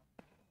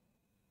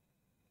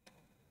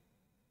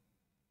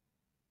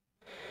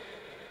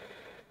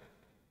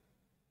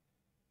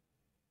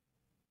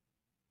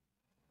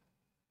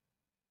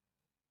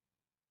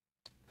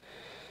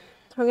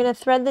 We're going to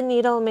thread the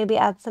needle and maybe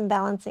add some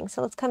balancing.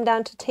 So let's come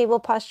down to table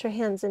posture,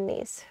 hands and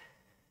knees.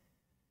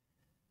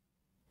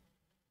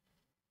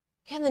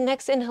 And the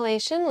next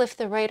inhalation, lift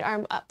the right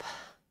arm up.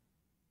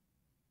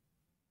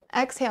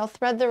 Exhale,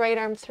 thread the right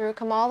arm through,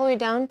 come all the way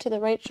down to the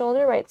right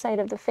shoulder, right side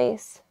of the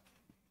face.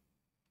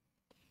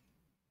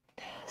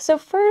 So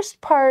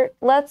first part,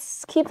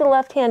 let's keep the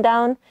left hand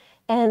down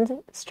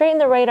and straighten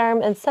the right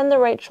arm and send the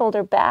right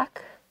shoulder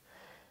back.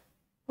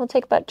 We'll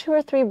take about 2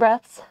 or 3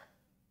 breaths.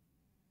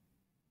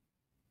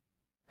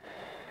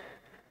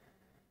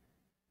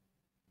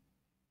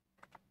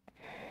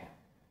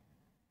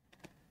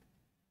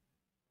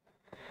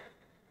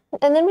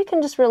 And then we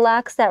can just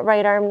relax that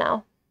right arm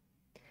now.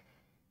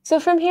 So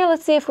from here,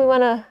 let's see if we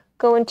want to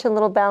go into a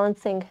little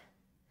balancing.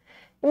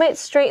 You might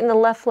straighten the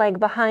left leg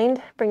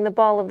behind, bring the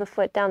ball of the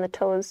foot down, the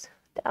toes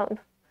down.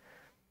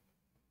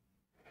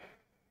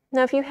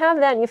 Now if you have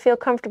that and you feel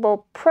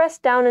comfortable, press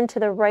down into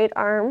the right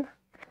arm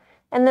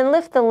and then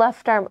lift the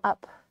left arm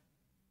up.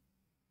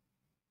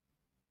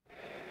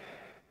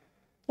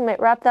 You might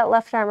wrap that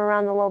left arm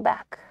around the low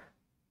back.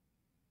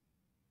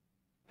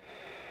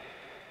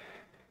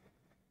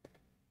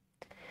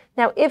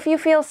 Now, if you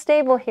feel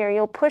stable here,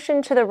 you'll push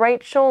into the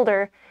right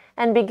shoulder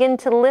and begin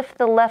to lift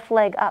the left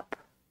leg up.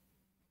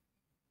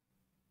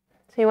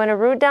 So you want to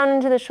root down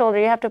into the shoulder.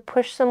 You have to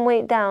push some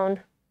weight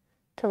down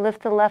to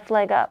lift the left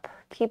leg up.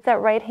 Keep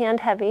that right hand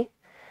heavy.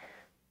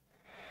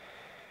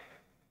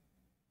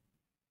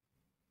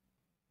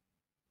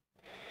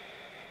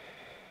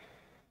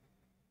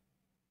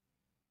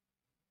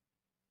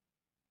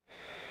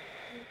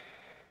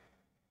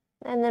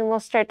 And then we'll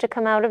start to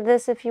come out of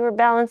this. If you were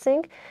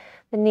balancing,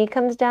 the knee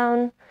comes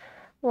down.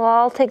 We'll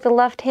all take the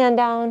left hand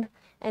down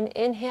and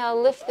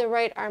inhale, lift the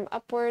right arm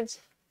upwards.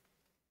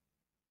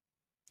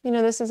 You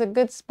know, this is a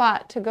good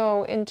spot to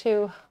go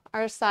into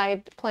our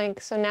side plank.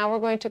 So now we're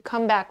going to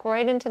come back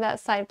right into that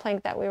side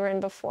plank that we were in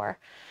before.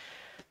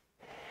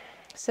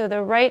 So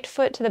the right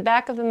foot to the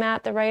back of the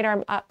mat, the right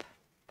arm up.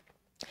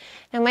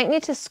 I might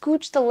need to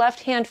scooch the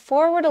left hand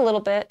forward a little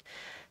bit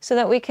so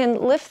that we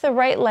can lift the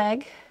right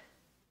leg.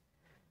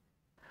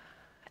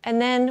 And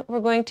then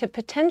we're going to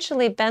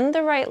potentially bend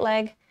the right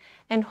leg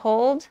and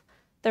hold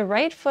the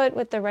right foot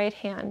with the right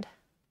hand.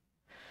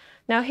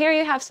 Now here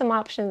you have some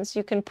options.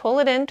 You can pull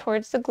it in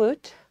towards the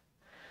glute,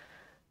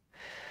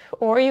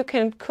 or you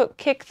can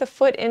kick the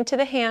foot into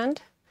the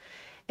hand.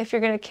 If you're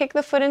going to kick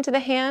the foot into the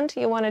hand,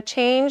 you want to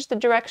change the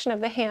direction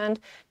of the hand,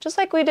 just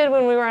like we did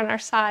when we were on our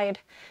side,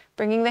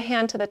 bringing the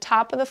hand to the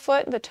top of the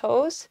foot, the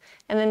toes,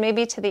 and then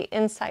maybe to the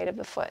inside of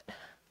the foot.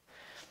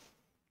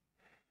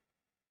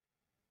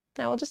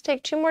 Now we'll just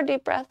take 2 more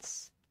deep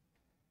breaths.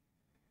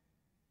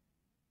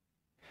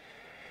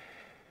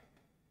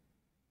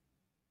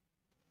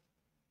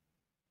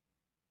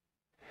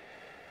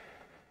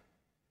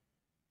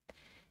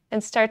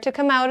 And start to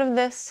come out of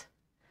this,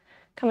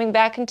 coming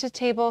back into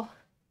table,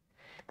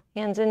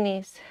 hands and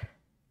knees.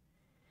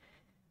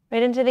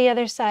 Right into the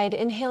other side,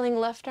 inhaling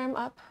left arm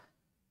up.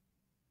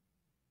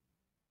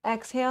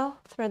 Exhale,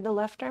 thread the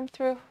left arm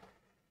through.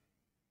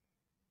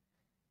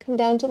 Come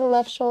down to the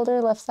left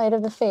shoulder, left side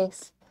of the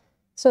face.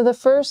 So the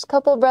first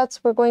couple breaths,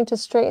 we're going to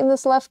straighten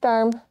this left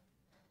arm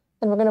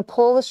and we're going to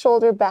pull the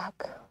shoulder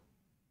back.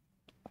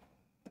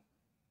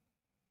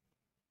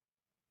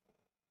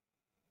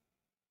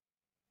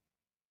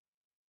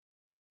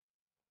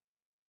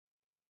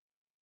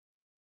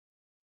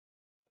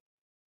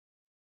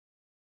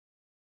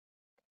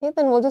 Okay,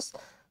 then we'll just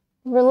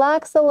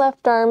relax the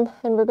left arm,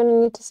 and we're going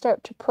to need to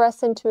start to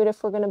press into it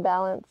if we're going to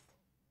balance.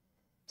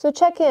 So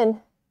check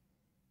in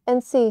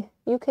and see.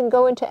 You can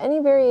go into any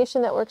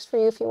variation that works for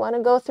you. If you want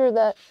to go through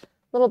the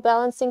little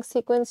balancing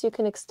sequence, you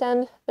can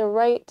extend the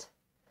right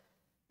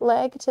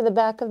leg to the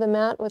back of the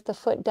mat with the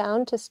foot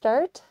down to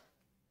start.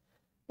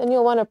 Then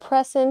you'll want to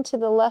press into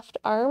the left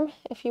arm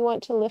if you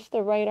want to lift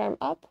the right arm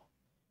up.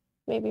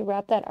 Maybe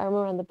wrap that arm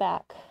around the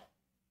back.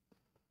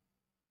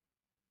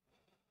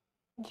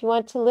 If you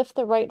want to lift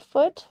the right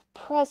foot,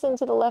 press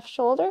into the left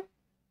shoulder,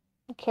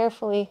 and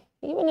carefully,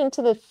 even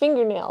into the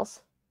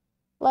fingernails.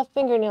 Left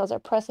fingernails are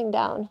pressing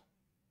down.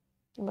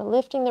 And we're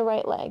lifting the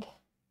right leg.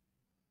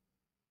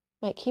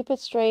 Might keep it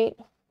straight,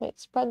 might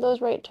spread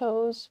those right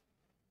toes.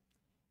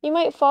 You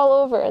might fall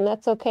over, and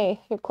that's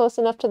okay. You're close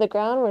enough to the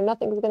ground where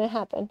nothing's going to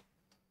happen.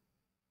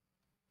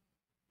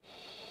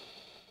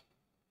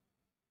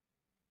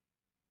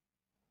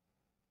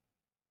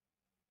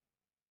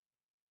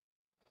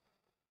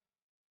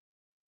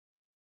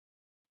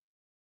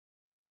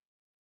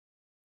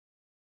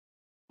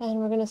 And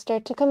we're going to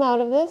start to come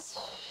out of this.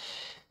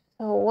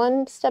 So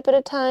one step at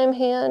a time,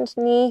 hand,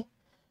 knee,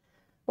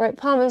 right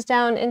palm is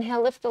down.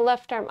 Inhale, lift the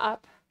left arm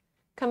up.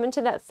 Come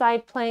into that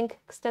side plank,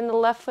 extend the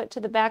left foot to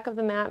the back of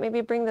the mat. Maybe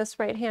bring this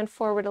right hand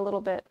forward a little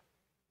bit.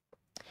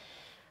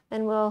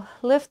 And we'll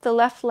lift the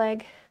left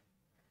leg.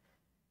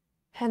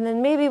 And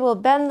then maybe we'll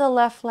bend the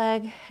left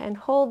leg and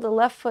hold the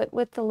left foot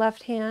with the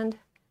left hand.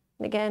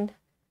 And again,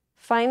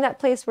 find that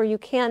place where you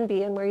can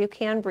be and where you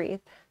can breathe.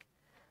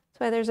 That's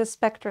why there's a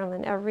spectrum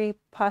in every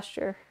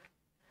posture,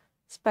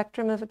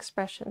 spectrum of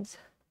expressions.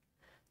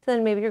 So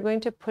then maybe you're going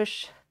to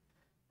push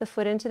the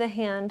foot into the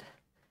hand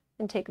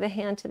and take the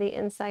hand to the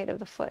inside of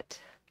the foot.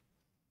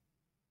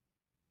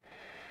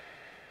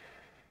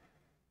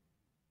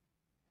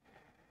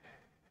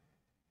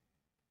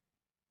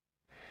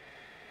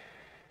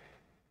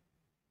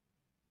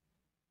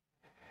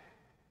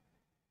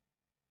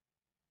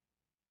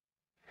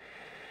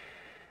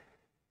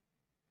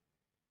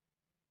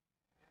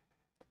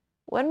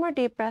 One more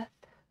deep breath.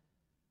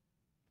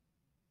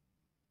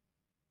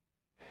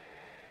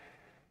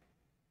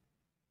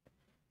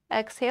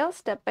 Exhale,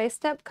 step by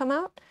step, come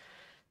out.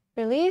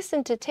 Release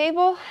into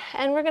table,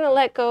 and we're going to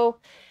let go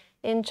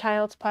in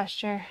child's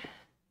posture.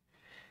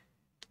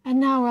 And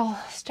now we'll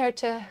start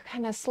to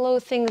kind of slow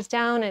things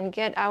down and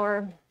get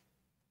our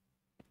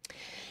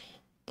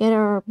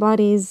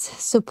bodies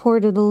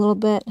supported a little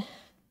bit.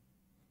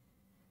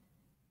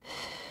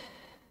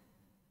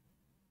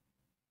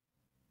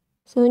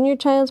 So in your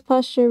child's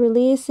posture,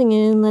 releasing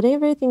in, let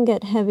everything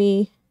get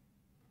heavy.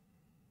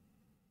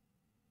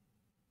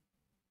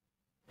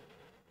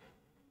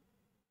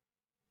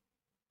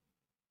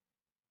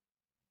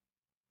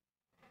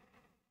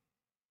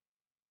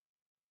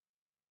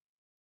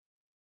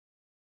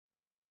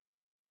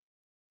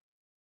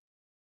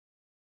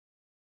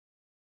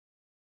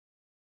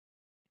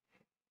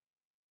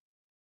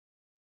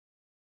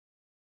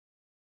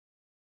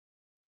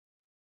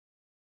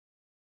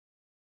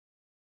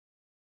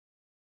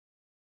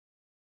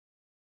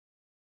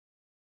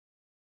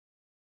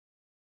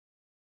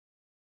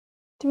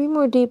 Three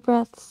more deep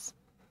breaths.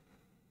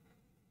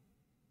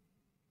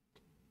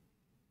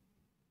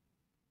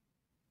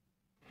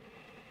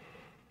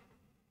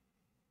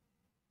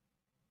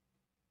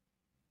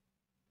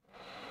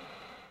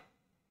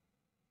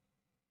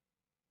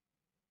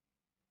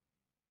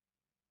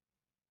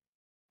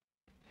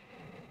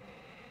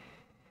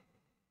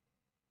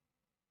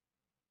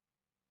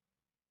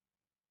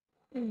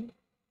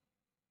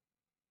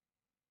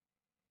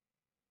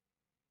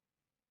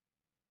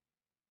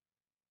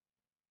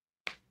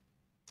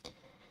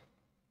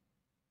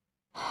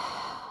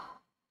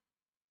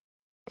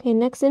 Okay,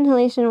 next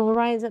inhalation, we'll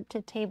rise up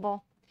to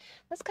table.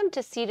 Let's come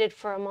to seated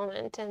for a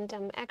moment,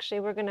 and actually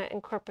we're going to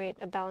incorporate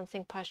a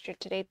balancing posture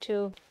today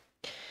too.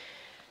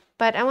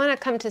 But I want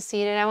to come to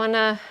seated. I want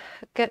to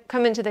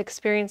come into the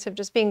experience of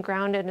just being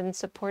grounded and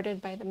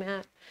supported by the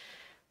mat.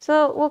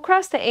 So we'll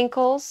cross the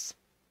ankles,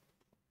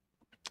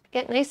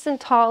 get nice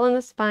and tall in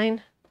the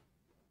spine.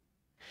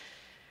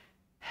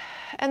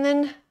 And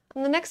then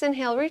on the next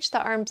inhale, reach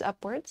the arms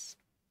upwards.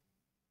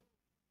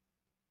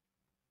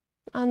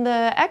 On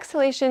the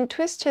exhalation,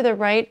 twist to the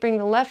right, bring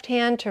the left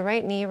hand to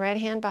right knee, right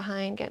hand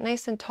behind, get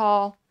nice and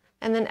tall.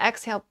 And then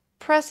exhale,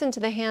 press into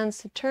the hands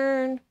to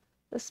turn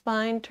the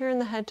spine, turn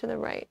the head to the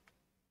right.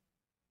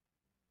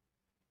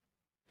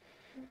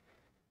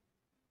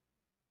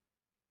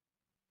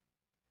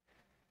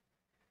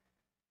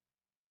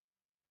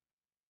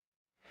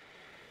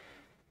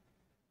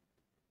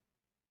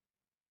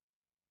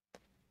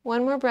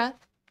 One more breath.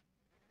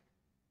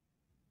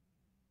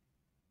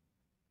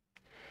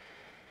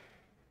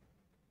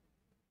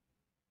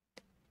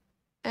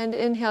 And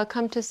inhale,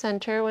 come to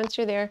center. Once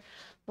you're there,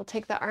 we'll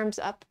take the arms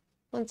up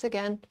once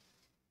again.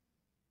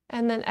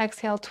 And then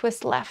exhale,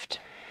 twist left.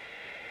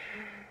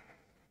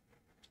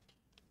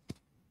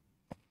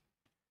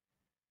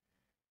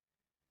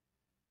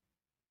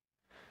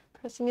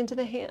 Pressing into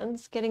the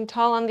hands, getting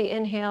tall on the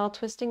inhale,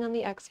 twisting on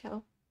the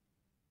exhale.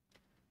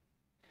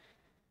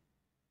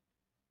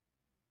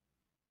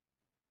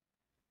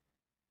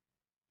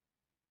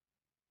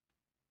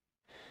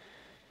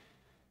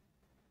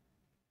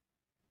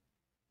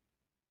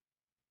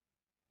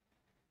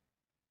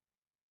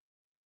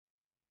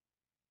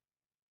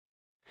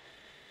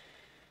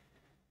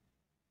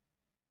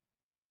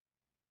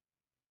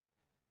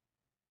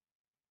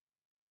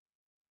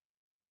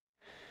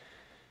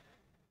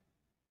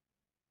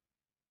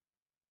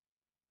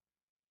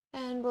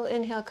 And we'll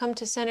inhale, come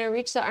to center,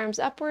 reach the arms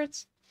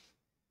upwards.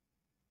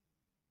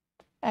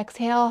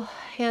 Exhale,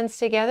 hands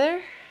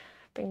together.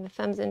 Bring the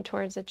thumbs in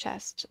towards the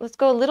chest. Let's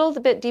go a little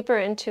bit deeper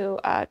into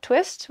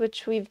twist,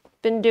 which we've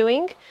been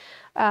doing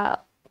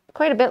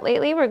quite a bit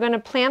lately. We're going to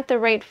plant the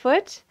right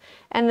foot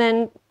and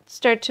then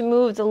start to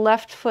move the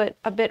left foot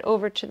a bit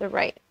over to the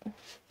right.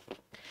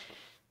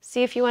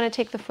 See if you want to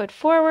take the foot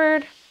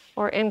forward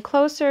or in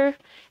closer,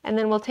 and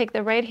then we'll take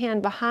the right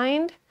hand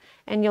behind,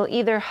 and you'll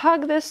either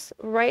hug this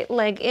right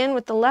leg in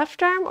with the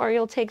left arm, or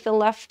you'll take the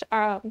left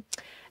arm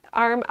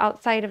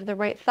outside of the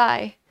right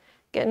thigh.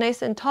 Get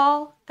nice and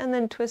tall, and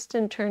then twist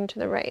and turn to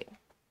the right.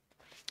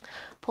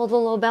 Pull the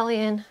low belly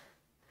in,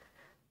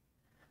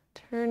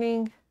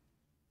 turning.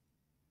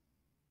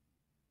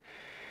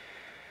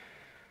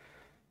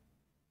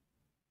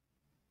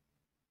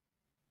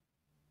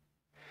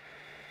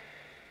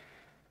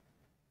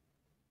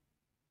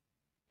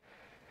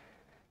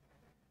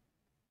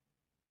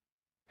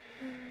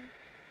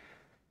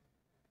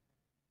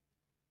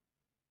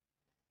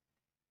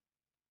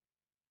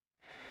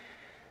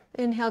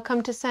 Inhale,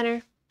 come to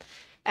center.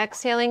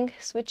 Exhaling,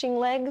 switching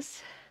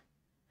legs.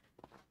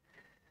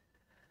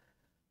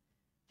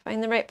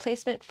 Find the right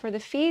placement for the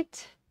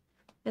feet.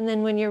 And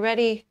then when you're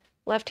ready,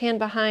 left hand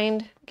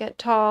behind, get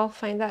tall,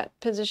 find that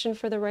position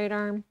for the right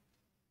arm.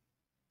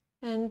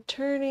 And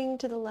turning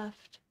to the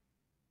left.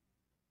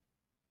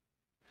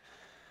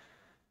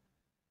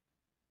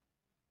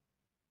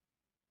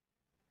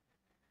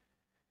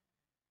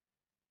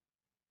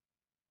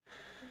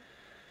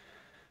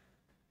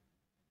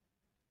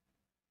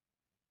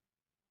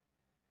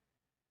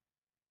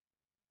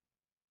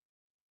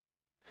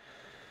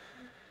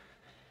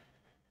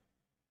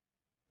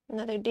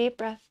 Another deep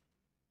breath.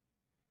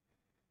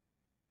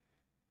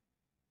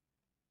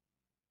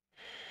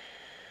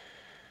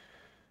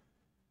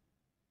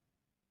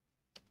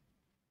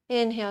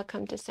 Inhale,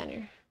 come to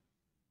center.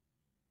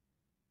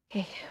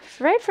 Okay,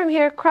 right from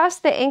here, cross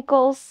the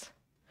ankles,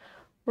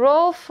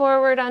 roll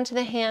forward onto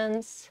the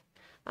hands,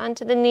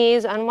 onto the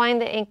knees,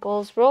 unwind the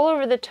ankles, roll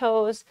over the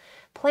toes,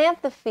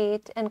 plant the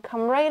feet, and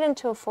come right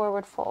into a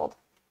forward fold.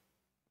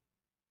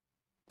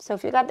 So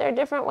if you got there a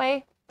different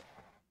way,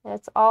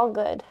 it's all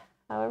good,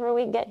 however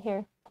we get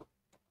here.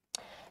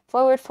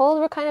 Forward fold,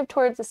 we're kind of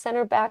towards the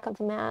center back of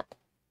the mat.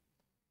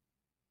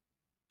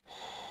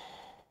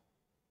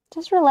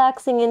 Just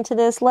relaxing into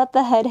this, let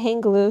the head hang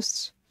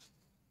loose.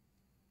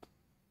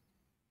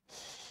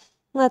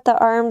 Let the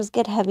arms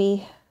get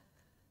heavy.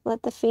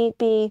 Let the feet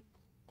be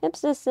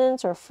hips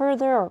distance or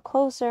further or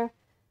closer,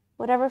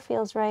 whatever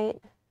feels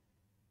right.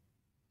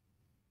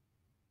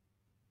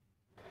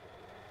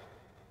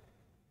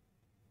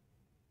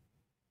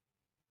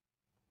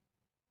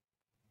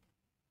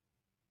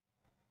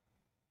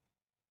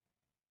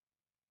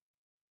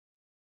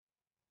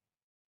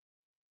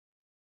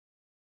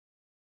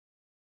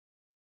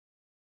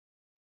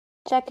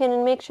 Check in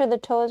and make sure the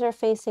toes are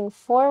facing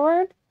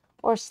forward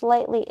or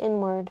slightly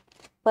inward,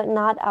 but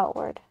not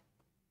outward.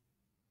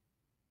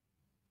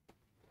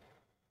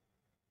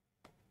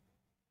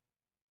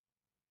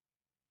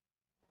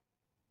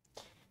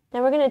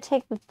 Now we're going to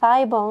take the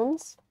thigh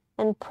bones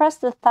and press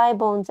the thigh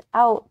bones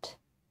out.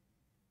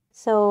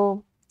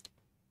 So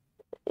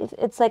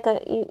it's like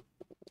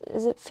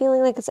is it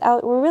feeling like it's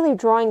out? We're really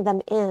drawing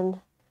them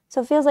in. So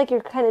it feels like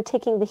you're kind of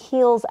taking the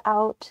heels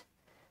out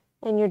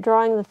and you're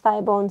drawing the thigh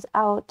bones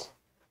out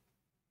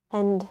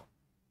and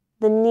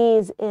the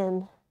knees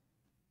in.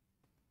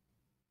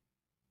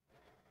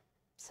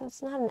 So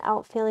it's not an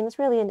out feeling, it's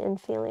really an in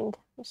feeling.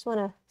 I just want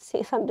to see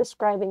if I'm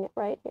describing it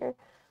right here.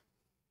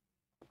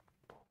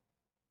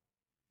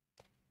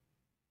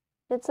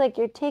 It's like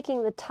you're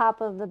taking the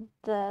top of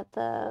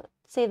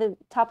say the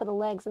top of the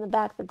legs and the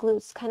back, the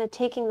glutes, kind of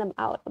taking them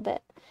out a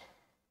bit.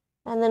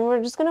 And then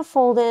we're just going to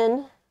fold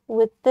in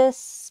with this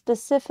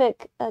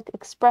specific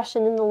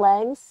expression in the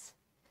legs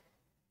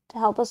to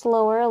help us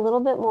lower a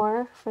little bit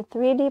more for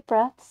 3 deep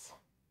breaths.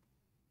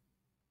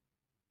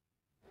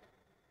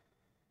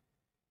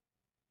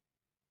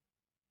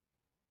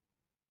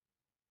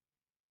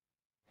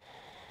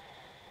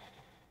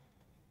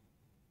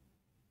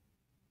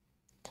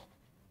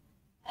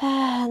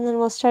 And then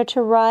we'll start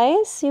to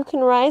rise. You can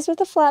rise with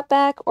a flat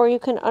back, or you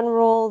can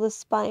unroll the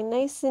spine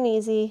nice and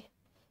easy.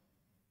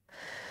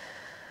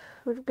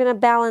 We're going to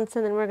balance,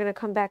 and then we're going to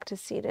come back to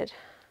seated.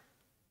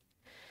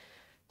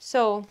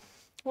 So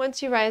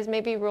once you rise,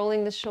 maybe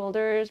rolling the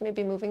shoulders,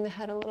 maybe moving the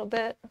head a little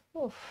bit.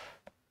 Oof.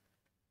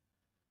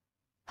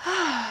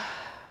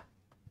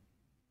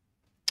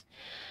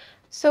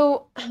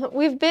 So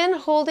we've been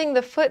holding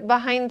the foot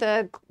behind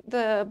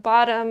the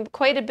bottom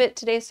quite a bit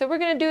today, so we're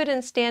going to do it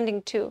in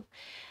standing too.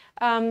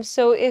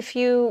 So if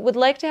you would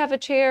like to have a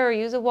chair or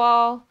use a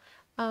wall,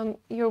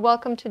 you're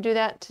welcome to do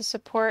that to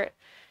support.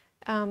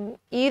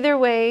 Either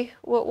way,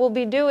 what we'll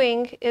be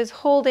doing is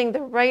holding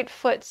the right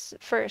foot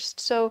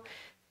first. So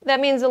that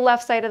means the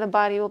left side of the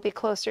body will be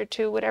closer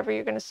to whatever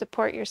you're going to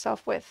support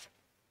yourself with.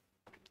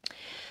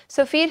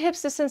 So feet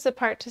hips distance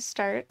apart to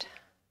start.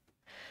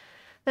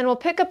 Then we'll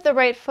pick up the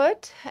right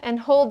foot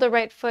and hold the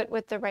right foot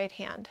with the right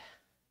hand.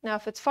 Now,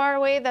 if it's far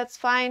away, that's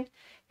fine.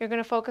 You're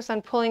going to focus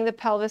on pulling the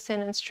pelvis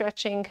in and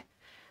stretching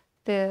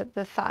the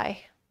thigh.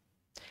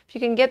 If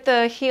you can get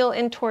the heel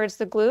in towards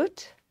the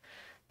glute,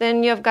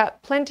 then you've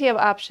got plenty of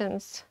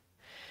options.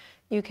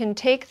 You can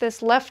take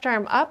this left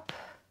arm up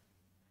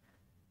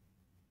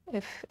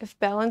if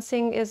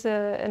balancing is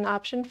an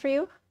option for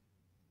you.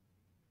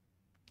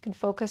 You can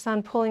focus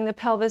on pulling the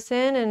pelvis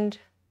in and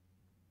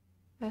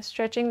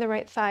stretching the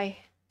right thigh.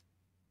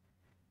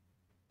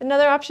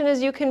 Another option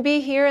is you can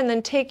be here and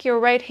then take your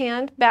right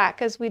hand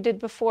back, as we did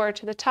before,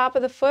 to the top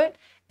of the foot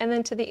and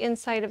then to the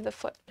inside of the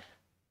foot.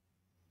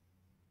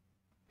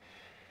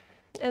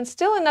 And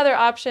still another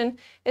option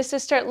is to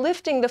start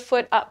lifting the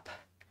foot up.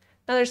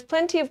 Now there's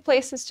plenty of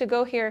places to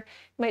go here.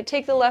 You might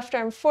take the left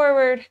arm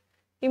forward.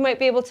 You might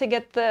be able to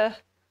get the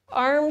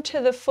arm to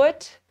the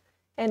foot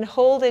and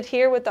hold it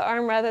here with the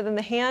arm rather than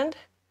the hand.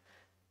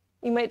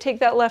 You might take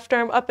that left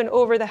arm up and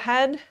over the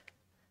head.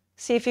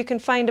 See if you can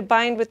find a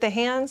bind with the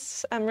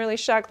hands. I'm really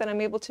shocked that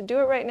I'm able to do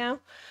it right now.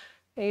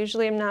 I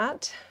usually am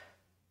not.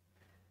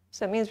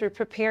 So that means we're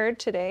prepared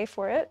today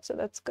for it, so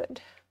that's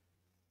good.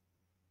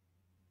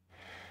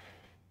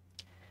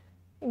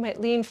 You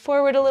might lean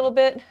forward a little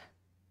bit.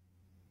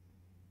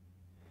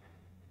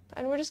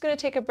 And we're just going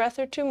to take a breath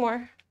or two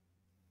more.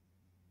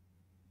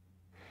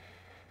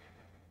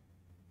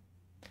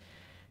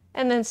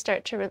 And then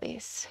start to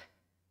release.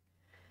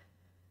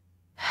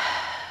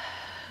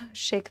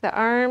 Shake the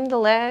arm, the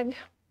leg,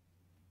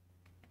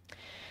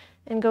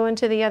 and go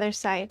into the other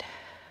side.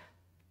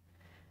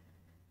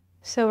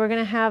 So we're going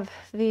to have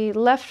the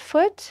left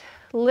foot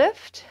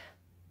lift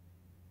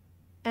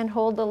and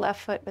hold the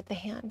left foot with the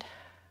hand.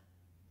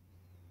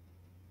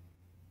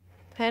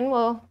 Then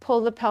we'll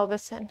pull the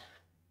pelvis in.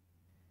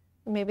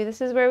 Maybe this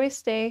is where we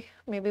stay.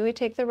 Maybe we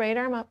take the right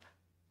arm up.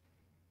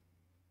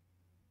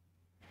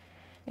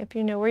 If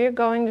you know where you're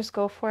going, just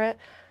go for it.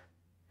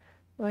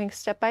 Going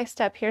step by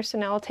step here. So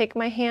now I'll take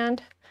my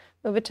hand,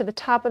 move it to the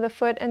top of the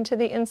foot and to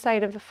the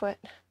inside of the foot.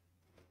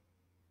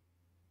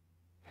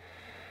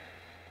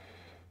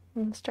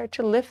 And start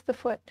to lift the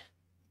foot.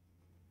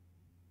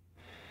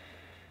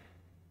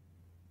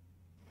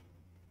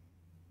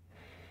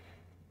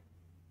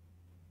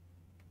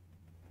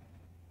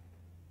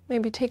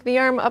 Maybe take the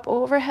arm up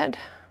overhead.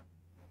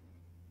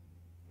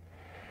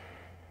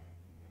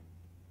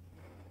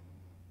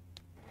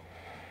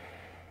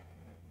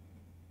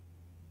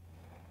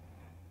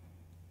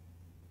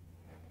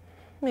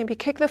 Maybe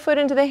kick the foot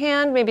into the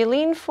hand, maybe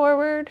lean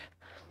forward.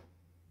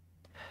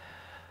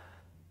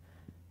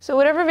 So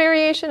whatever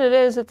variation it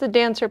is, it's a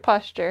dancer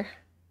posture.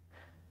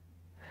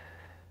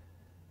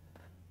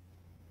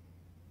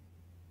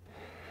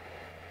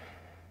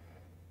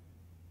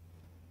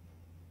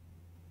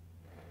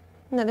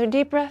 Another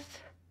deep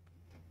breath.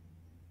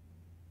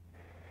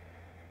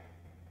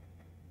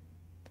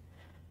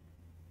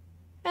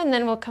 And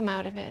then we'll come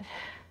out of it.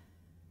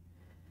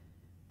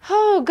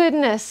 Oh,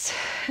 goodness.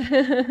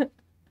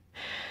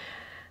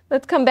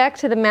 Let's come back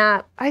to the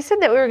mat. I said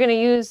that we were going to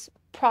use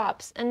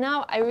props, and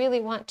now I really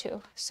want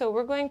to. So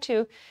we're going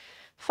to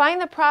find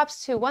the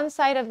props to one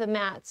side of the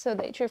mat so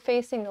that you're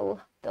facing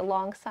the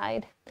long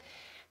side.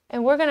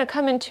 And we're going to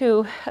come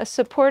into a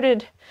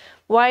supported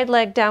wide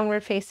leg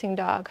downward facing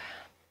dog.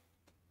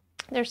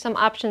 There's some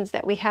options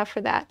that we have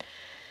for that.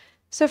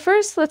 So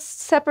first, let's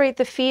separate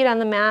the feet on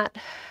the mat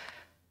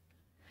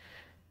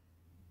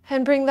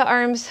and bring the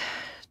arms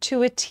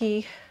to a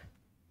T.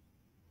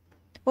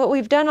 What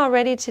we've done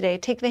already today,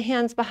 take the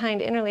hands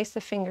behind, interlace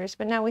the fingers,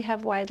 but now we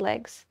have wide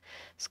legs.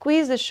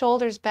 Squeeze the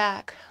shoulders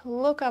back,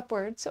 look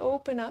upwards,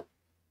 open up.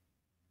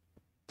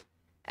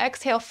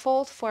 Exhale,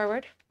 fold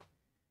forward.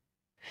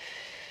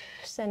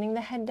 Sending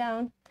the head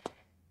down,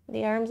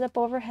 the arms up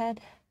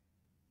overhead.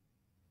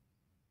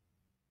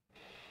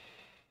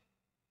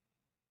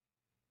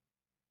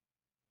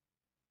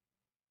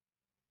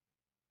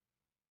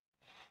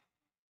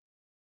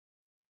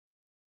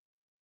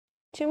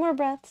 Two more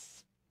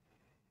breaths.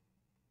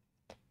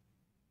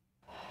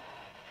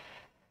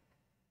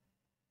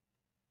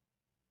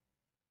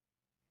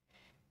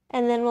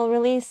 And then we'll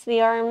release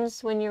the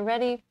arms when you're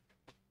ready.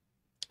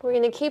 We're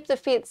going to keep the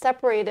feet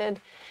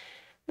separated,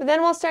 but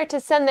then we'll start to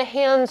send the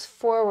hands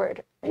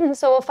forward.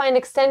 So we'll find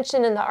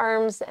extension in the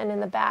arms and in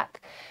the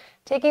back.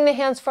 Taking the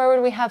hands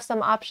forward, we have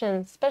some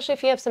options, especially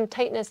if you have some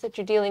tightness that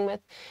you're dealing with.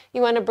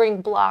 You want to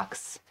bring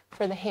blocks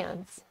for the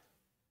hands.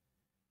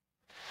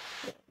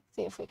 Let's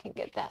see if we can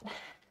get that.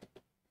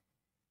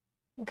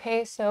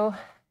 Okay, so,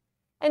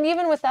 and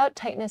even without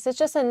tightness, it's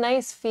just a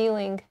nice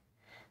feeling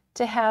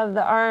to have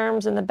the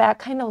arms and the back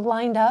kind of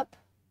lined up,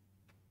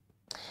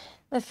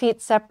 the feet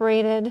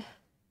separated.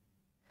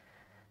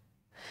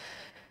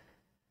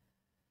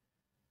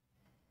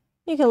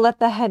 You can let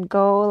the head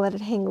go, let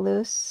it hang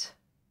loose.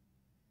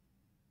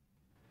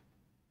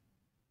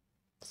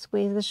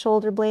 Squeeze the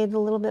shoulder blades a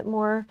little bit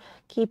more,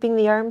 keeping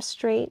the arms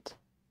straight.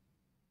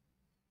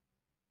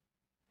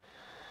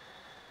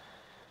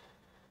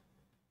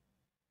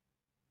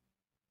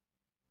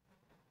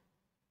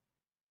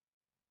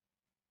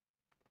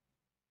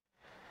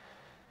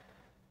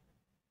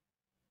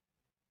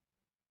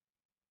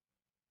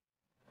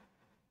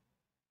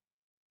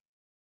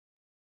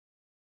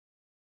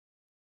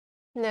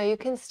 Now you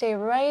can stay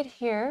right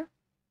here,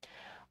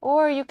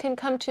 or you can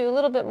come to a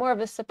little bit more of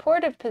a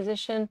supportive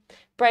position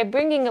by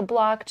bringing a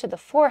block to the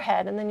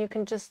forehead, and then you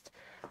can just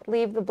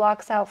leave the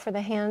blocks out for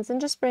the hands and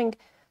just bring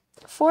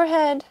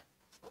forehead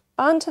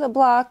onto the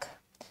block.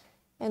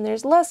 And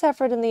there's less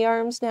effort in the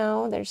arms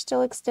now. They're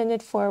still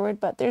extended forward,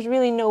 but there's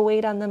really no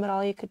weight on them at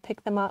all. You could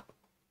pick them up.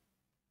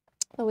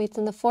 The weight's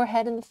in the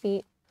forehead and the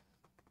feet.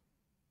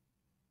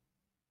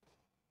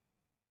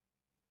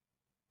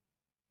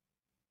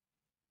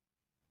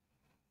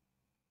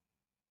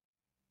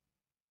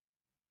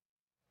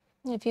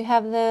 If you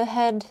have the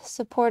head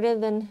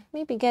supported, then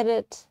maybe get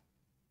it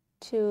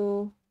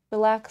to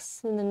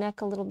relax in the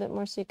neck a little bit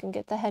more so you can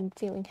get the head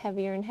feeling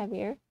heavier and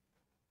heavier.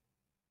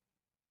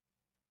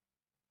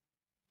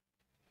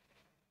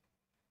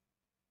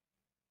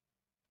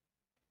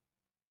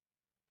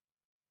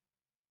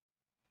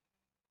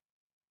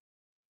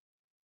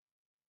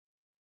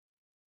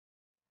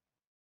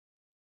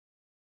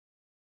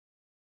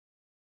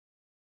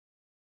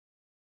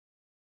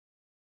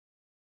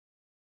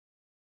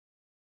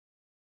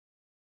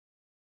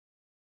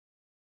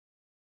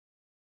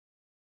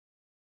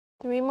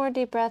 Three more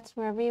deep breaths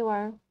wherever you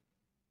are.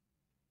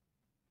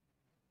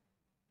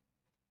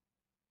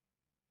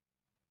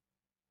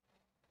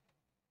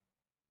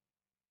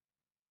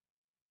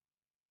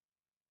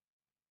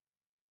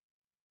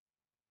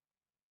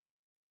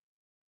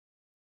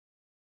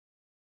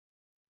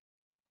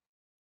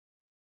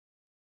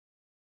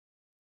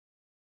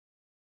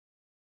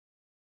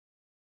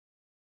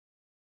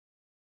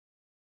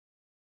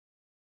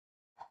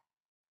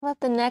 Let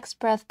the next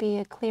breath be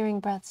a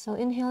clearing breath. So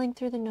inhaling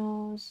through the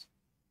nose,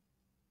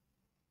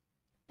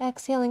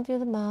 exhaling through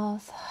the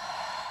mouth.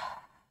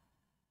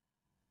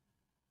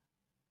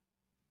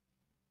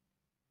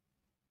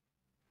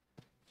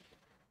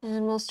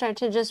 And we'll start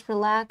to just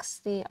relax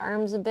the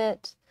arms a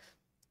bit,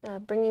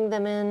 bringing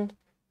them in,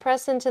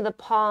 press into the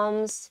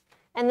palms,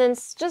 and then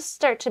just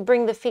start to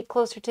bring the feet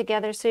closer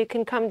together so you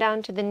can come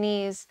down to the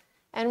knees.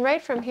 And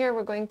right from here,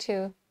 we're going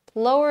to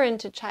lower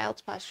into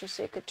child's posture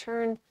so you could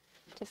turn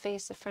to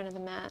face the front of the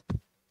mat,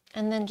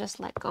 and then just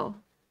let go.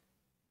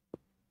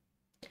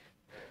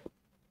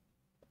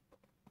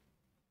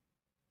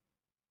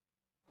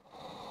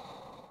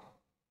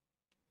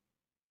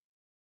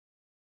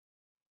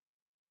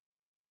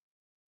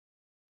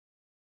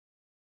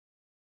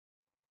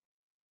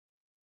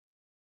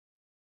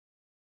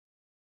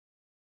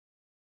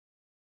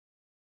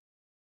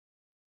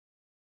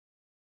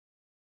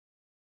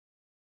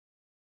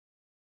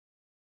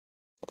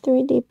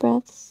 Three deep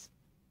breaths.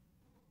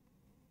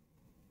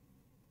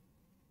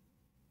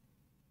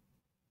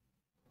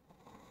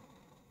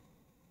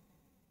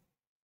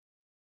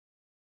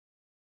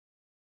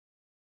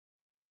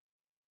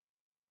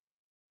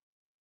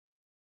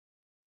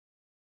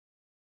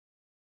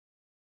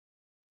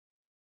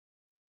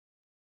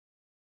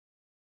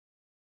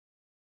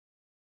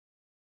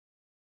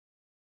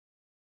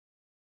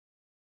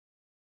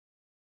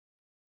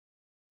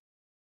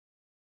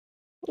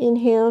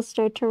 Inhale,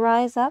 start to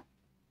rise up.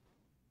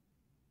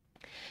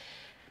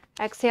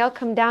 Exhale,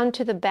 come down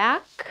to the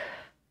back.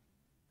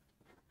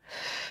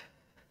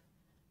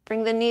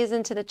 Bring the knees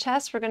into the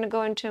chest. We're going to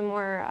go into a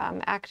more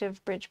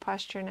active bridge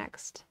posture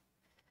next.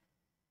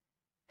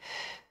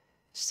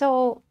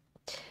 So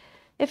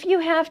if you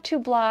have two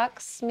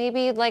blocks,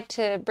 maybe you'd like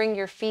to bring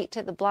your feet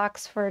to the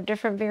blocks for a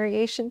different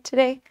variation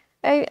today.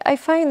 I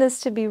find this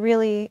to be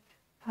really,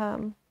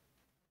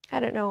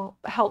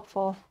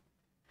 helpful.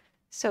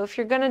 So if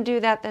you're going to do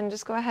that, then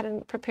just go ahead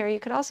and prepare. You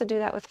could also do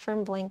that with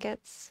firm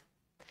blankets.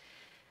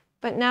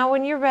 But now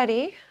when you're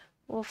ready,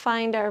 we'll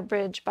find our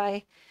bridge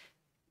by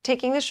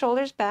taking the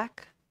shoulders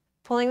back,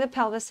 pulling the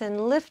pelvis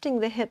in, lifting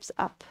the hips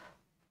up,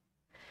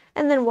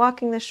 and then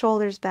walking the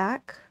shoulders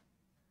back,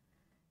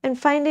 and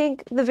finding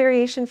the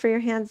variation for your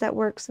hands that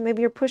works. So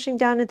maybe you're pushing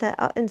down into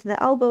the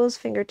elbows,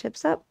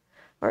 fingertips up,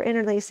 or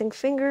interlacing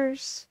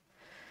fingers.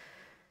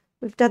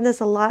 We've done this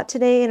a lot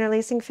today,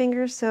 interlacing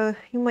fingers, so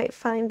you might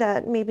find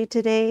that maybe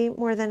today,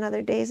 more than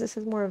other days, this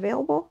is more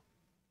available.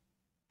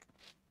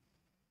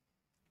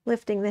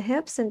 Lifting the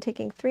hips and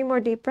taking 3 more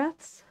deep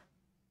breaths.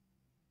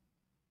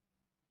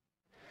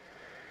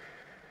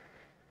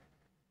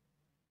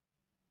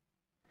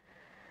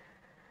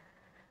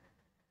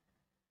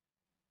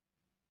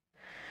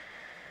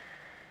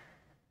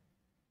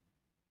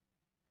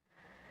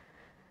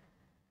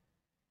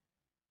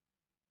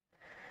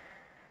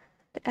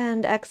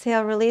 And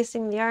exhale,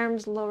 releasing the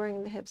arms,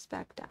 lowering the hips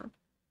back down.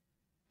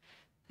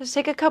 Just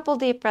take a couple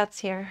deep breaths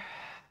here.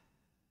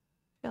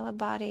 Feel the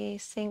body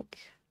sink.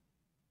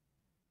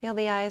 Feel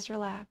the eyes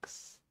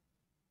relax.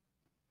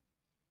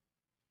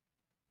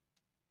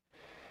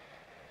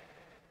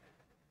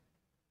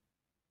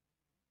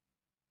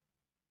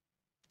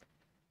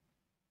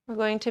 We're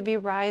going to be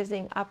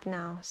rising up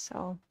now.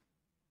 So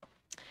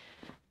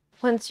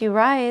once you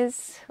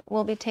rise,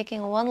 we'll be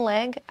taking one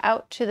leg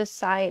out to the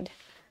side.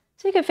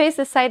 So you can face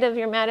the side of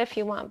your mat if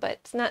you want, but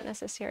it's not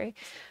necessary.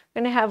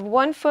 We're going to have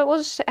one foot, we'll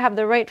just have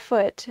the right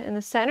foot in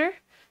the center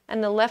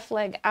and the left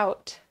leg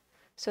out.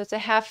 So it's a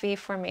half V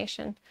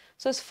formation.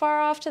 So as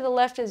far off to the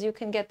left as you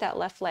can get that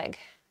left leg.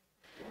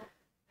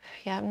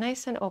 Yeah,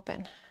 nice and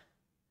open.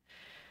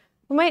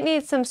 We might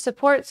need some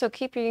support, so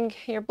keeping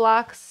your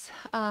blocks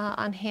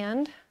on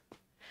hand.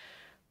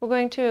 We're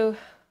going to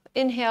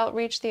inhale,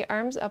 reach the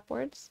arms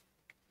upwards,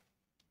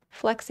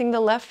 flexing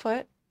the left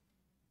foot,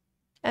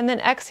 and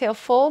then exhale,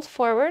 fold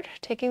forward,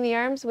 taking the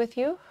arms with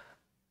you,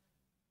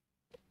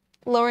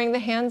 lowering the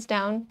hands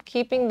down,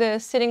 keeping the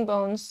sitting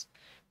bones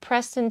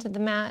pressed into the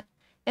mat,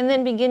 and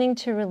then beginning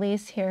to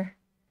release here.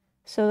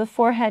 So the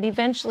forehead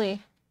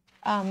eventually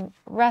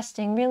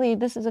resting. Really,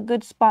 this is a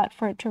good spot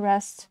for it to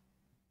rest.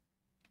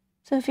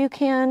 So if you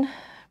can,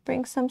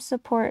 bring some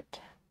support.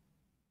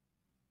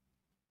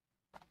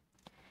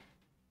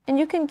 And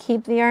you can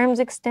keep the arms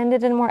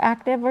extended and more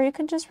active, or you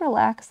can just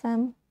relax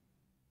them.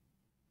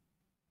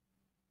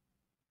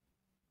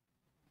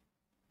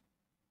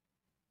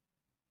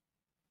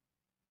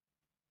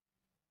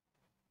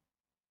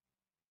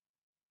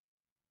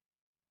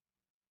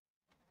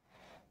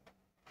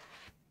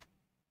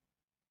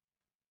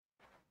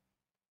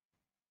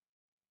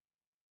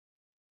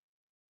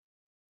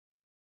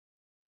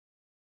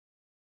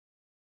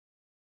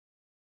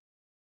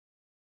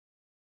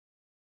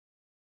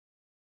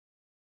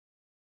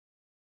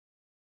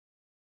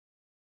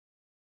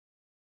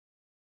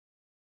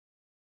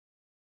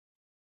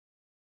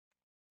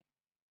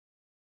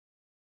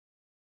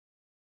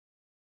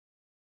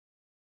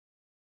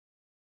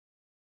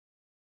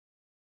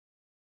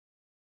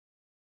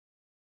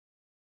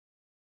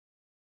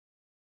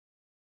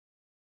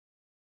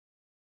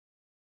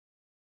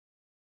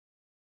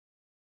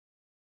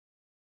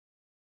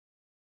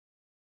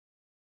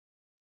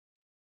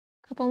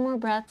 Couple more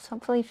breaths,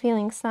 hopefully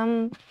feeling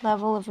some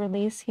level of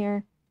release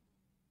here.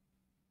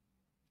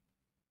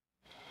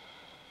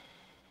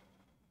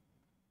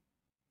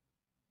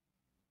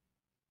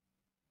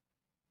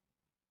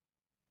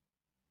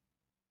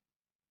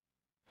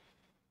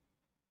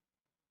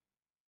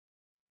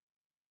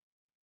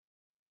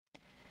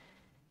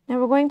 Now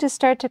we're going to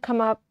start to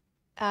come up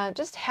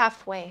just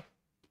halfway,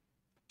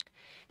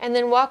 and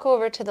then walk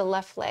over to the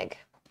left leg.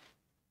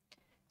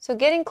 So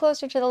getting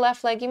closer to the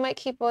left leg, you might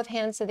keep both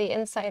hands to the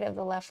inside of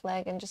the left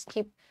leg and just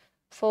keep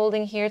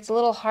folding here. It's a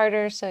little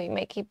harder, so you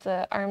might keep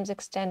the arms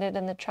extended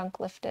and the trunk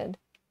lifted.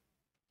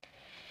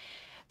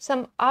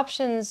 Some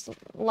options,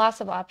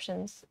 lots of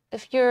options.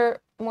 If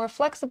you're more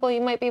flexible,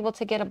 you might be able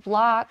to get a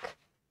block.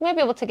 You might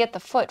be able to get the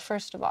foot,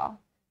 first of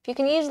all. If you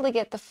can easily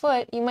get the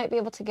foot, you might be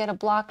able to get a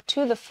block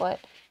to the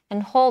foot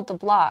and hold the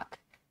block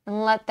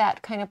and let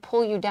that kind of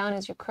pull you down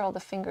as you curl the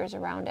fingers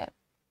around it.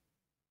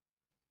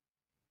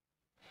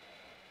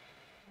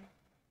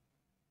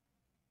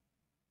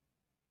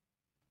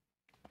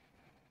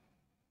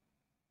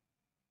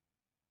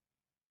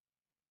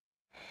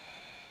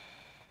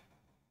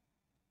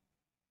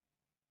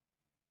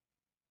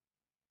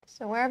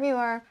 So wherever you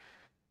are,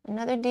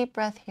 another deep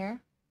breath here.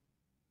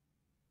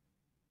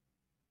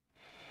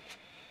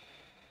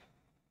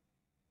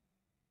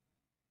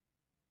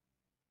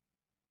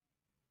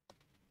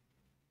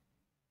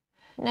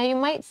 Now you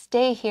might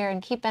stay here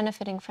and keep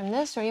benefiting from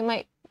this, or you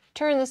might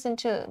turn this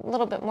into a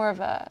little bit more of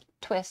a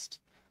twist.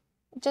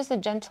 Just a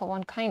gentle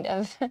one, kind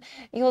of.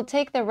 You'll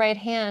take the right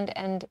hand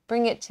and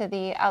bring it to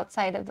the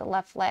outside of the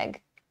left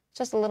leg.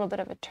 Just a little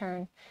bit of a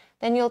turn.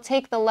 Then you'll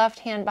take the left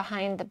hand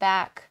behind the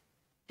back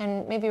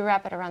and maybe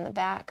wrap it around the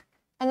back.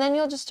 And then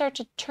you'll just start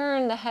to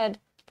turn the head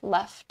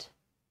left.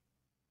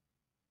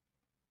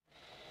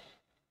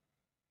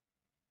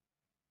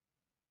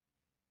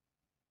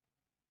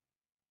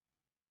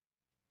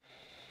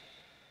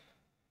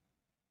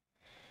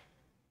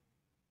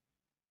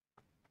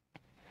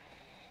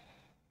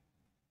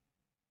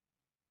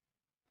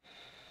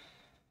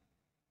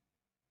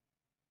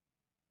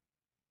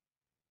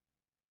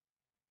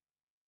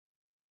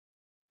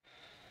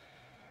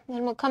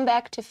 Then we'll come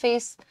back to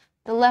face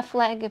the left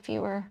leg if you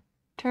were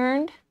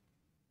turned.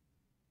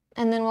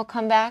 And then we'll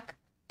come back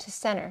to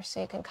center.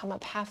 So you can come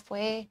up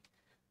halfway,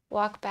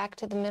 walk back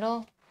to the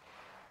middle,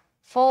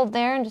 fold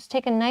there, and just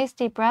take a nice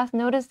deep breath.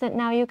 Notice that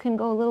now you can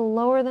go a little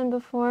lower than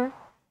before.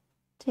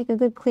 Take a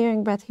good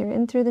clearing breath here.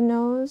 In through the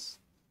nose.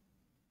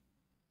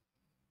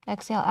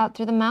 Exhale out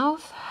through the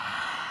mouth.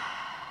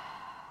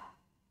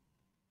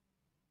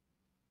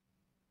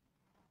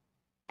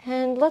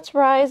 And let's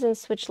rise and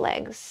switch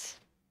legs.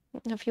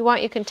 If you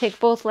want, you can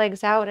take both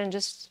legs out and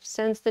just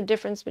sense the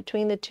difference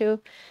between the two,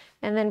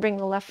 and then bring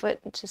the left foot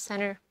into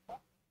center.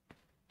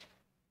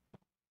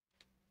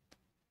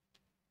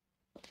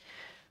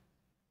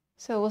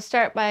 So we'll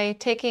start by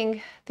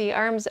taking the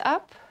arms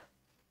up.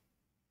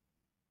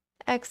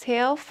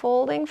 Exhale,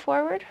 folding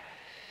forward.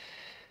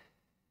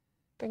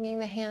 Bringing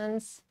the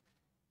hands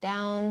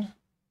down,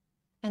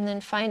 and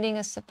then finding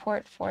a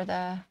support for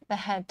the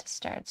head to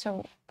start.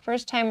 So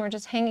first time we're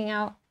just hanging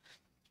out.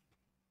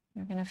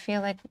 We're going to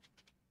feel like we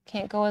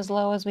can't go as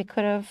low as we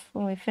could have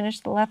when we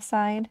finished the left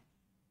side.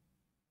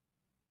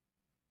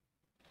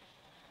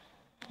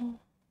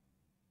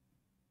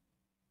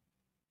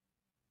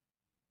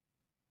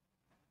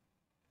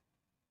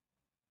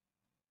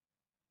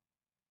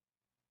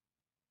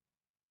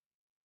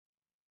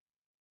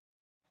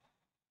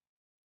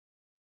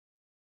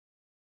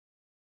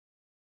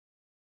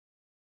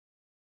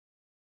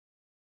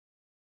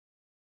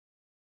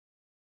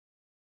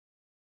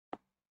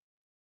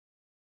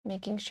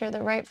 Making sure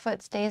the right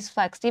foot stays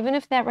flexed, even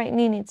if that right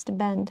knee needs to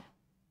bend.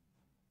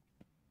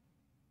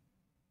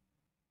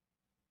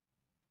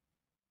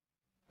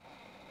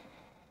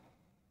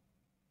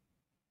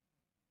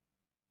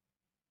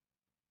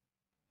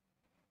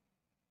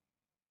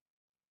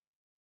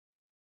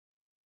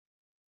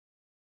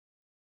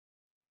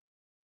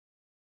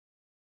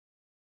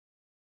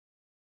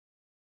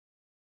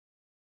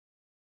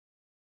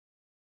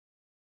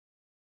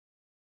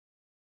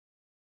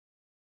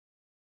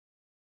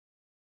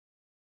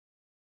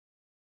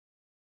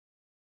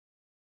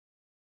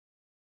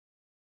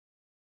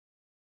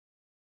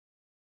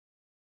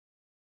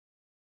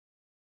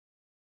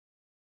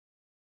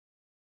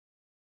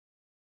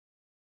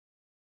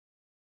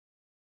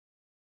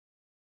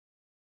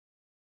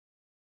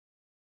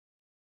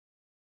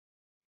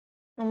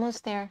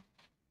 Almost there.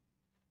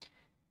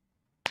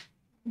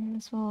 And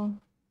this will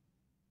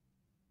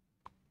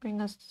bring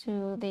us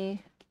to the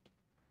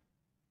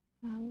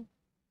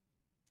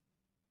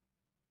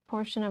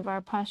portion of our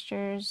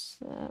postures,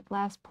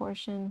 last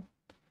portion.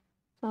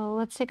 So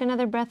let's take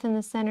another breath in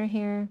the center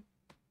here.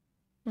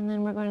 And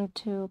then we're going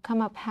to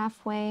come up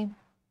halfway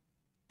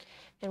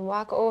and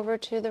walk over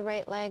to the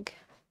right leg.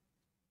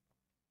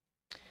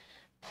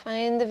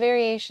 Find the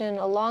variation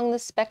along the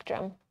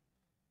spectrum.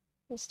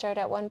 You start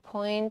at one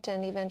point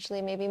and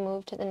eventually maybe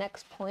move to the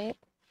next point.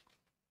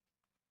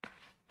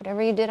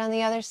 Whatever you did on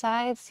the other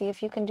side, see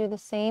if you can do the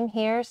same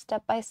here,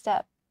 step by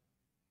step.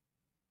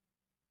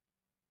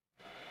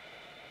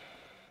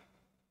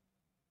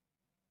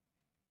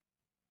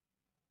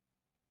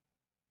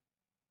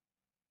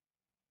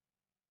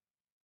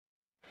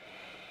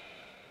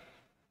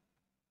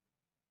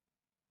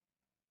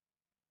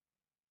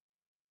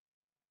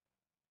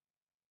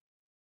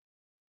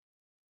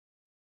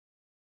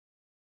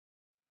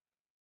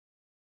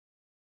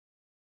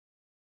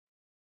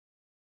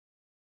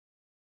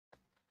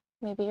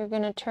 Maybe you're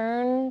going to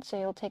turn, so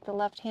you'll take the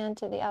left hand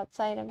to the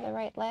outside of the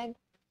right leg,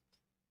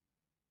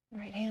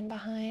 right hand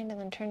behind, and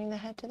then turning the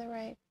head to the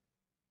right.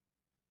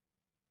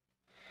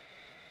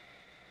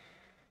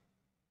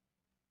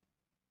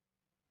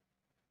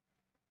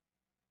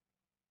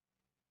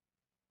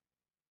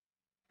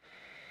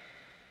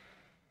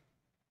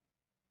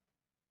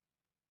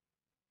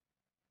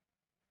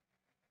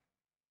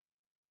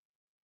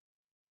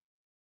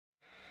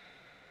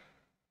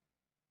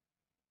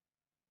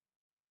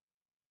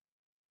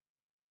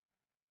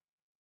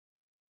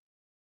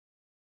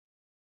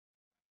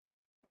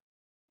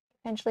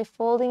 Eventually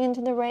folding into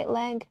the right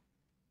leg.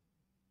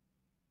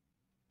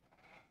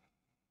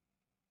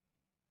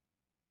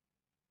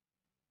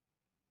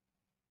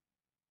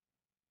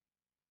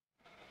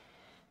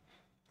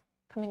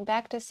 Coming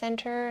back to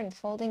center and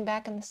folding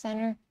back in the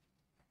center.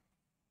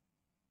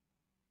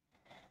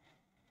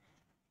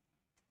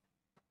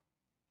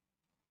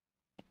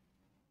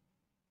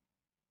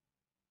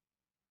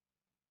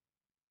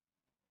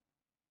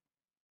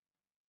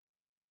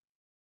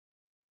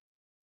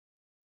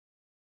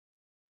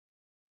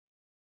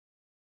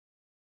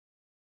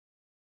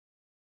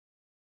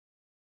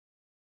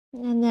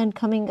 And then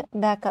coming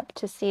back up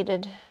to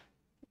seated.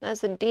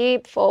 That's a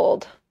deep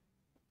fold.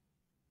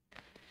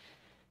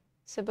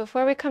 So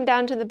before we come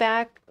down to the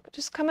back,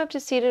 just come up to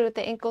seated with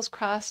the ankles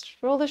crossed.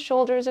 Roll the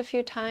shoulders a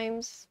few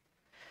times.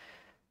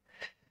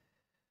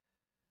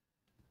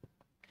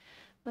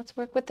 Let's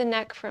work with the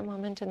neck for a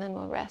moment and then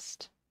we'll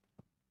rest.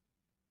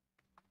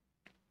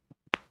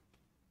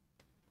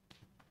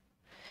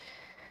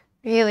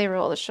 Really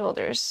roll the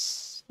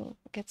shoulders.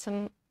 Get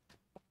some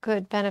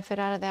good benefit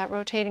out of that,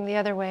 rotating the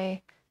other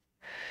way.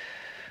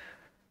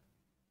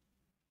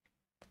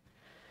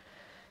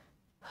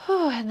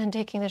 And then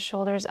taking the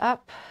shoulders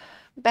up,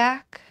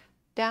 back,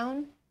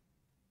 down.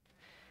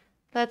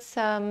 Let's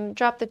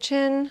drop the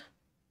chin.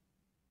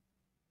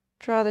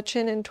 Draw the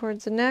chin in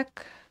towards the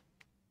neck.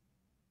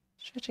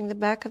 Stretching the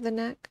back of the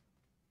neck.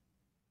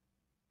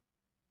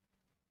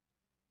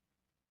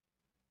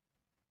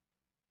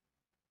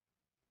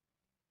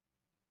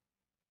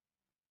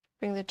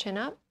 Bring the chin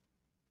up.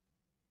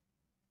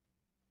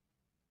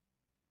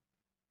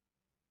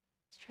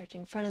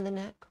 Stretching front of the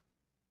neck.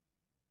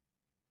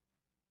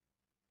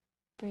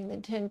 Bring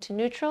the chin to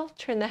neutral.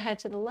 Turn the head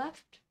to the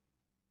left.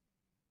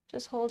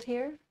 Just hold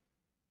here.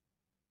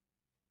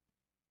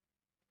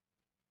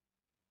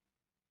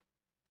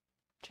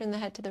 Turn the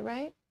head to the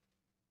right.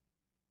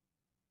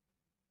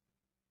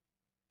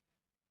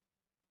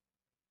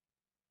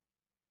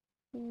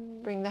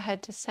 Bring the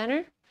head to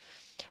center.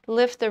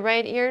 Lift the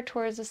right ear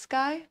towards the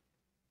sky.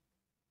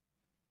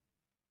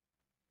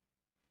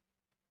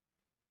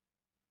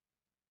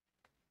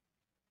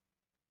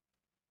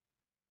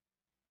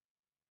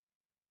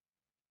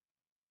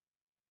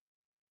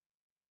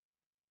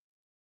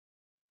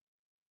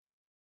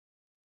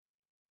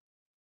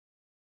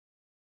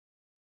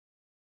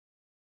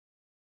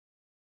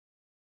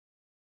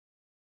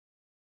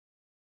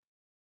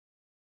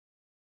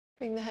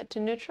 Bring the head to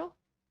neutral.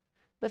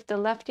 Lift the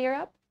left ear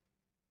up.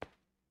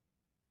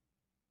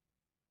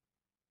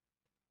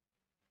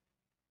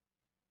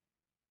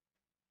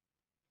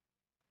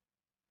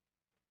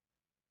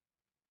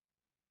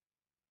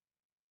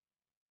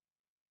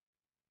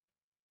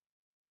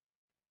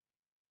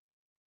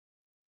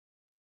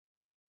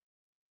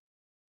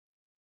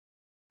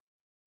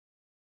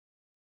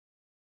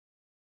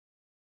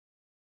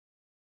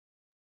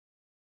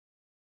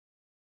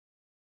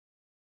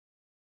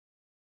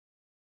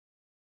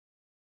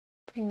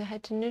 Bring the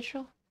head to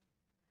neutral.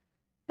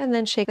 And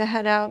then shake the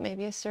head out,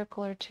 maybe a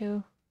circle or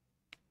two.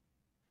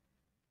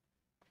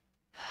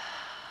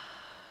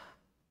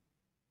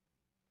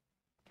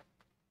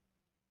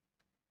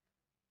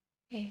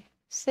 Okay.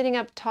 Sitting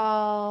up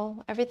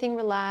tall, everything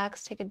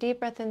relaxed. Take a deep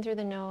breath in through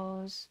the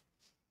nose.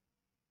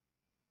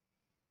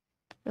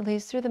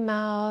 Release through the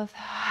mouth.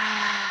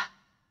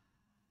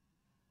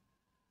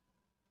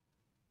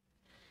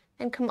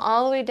 And come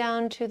all the way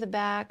down to the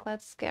back.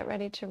 Let's get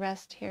ready to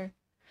rest here.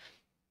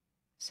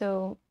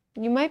 So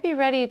you might be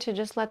ready to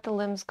just let the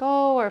limbs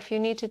go, or if you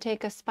need to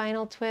take a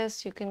spinal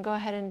twist, you can go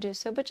ahead and do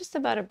so, but just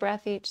about a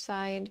breath each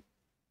side.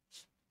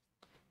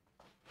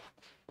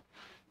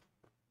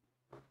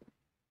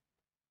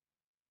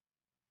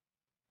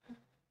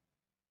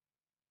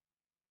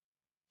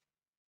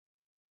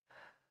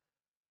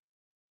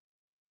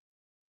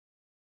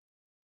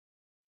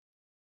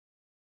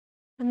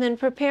 And then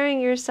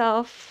preparing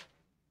yourself,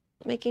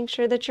 making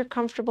sure that you're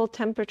comfortable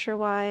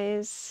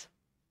temperature-wise.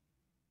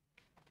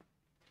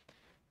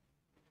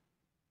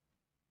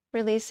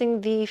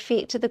 Releasing the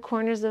feet to the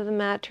corners of the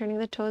mat, turning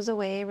the toes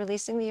away,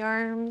 releasing the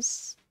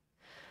arms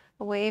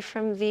away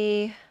from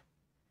the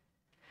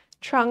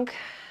trunk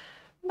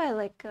by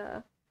like,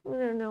 I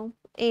don't know,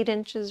 8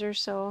 inches or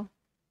so.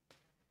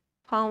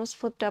 Palms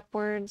flipped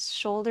upwards,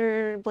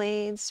 shoulder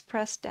blades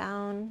pressed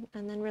down,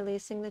 and then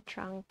releasing the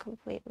trunk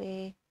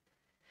completely.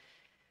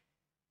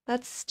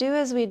 Let's do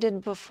as we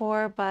did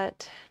before,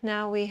 but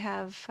now we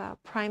have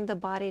primed the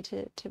body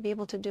to be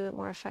able to do it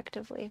more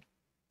effectively.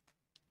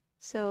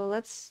 So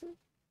let's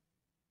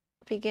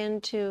begin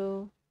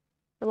to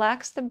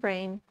relax the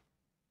brain.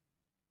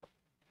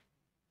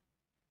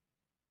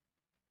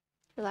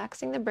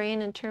 Relaxing the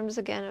brain in terms,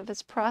 again, of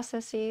its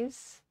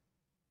processes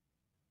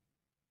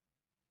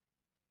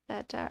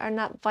that are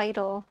not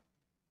vital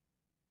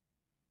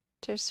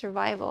to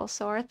survival.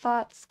 So our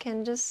thoughts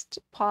can just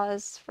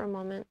pause for a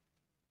moment,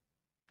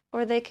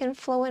 or they can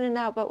flow in and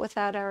out, but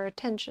without our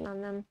attention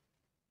on them.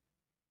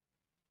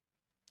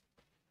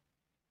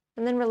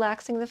 And then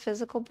relaxing the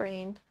physical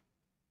brain.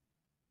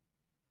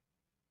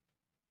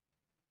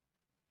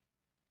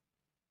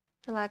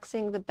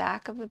 Relaxing the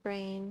back of the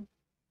brain,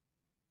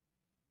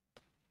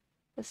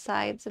 the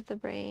sides of the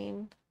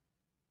brain,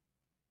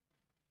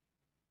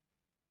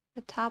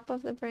 the top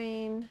of the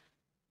brain,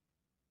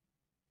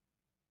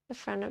 the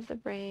front of the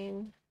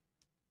brain,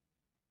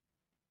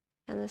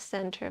 and the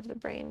center of the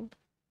brain.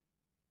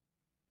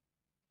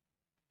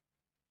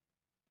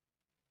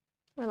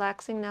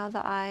 Relaxing now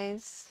the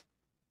eyes,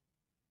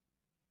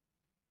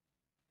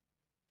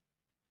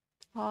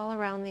 all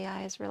around the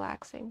eyes,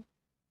 relaxing.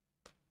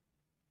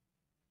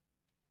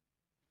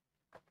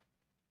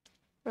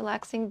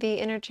 Relaxing the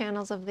inner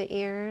channels of the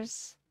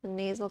ears, the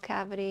nasal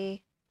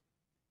cavity,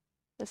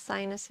 the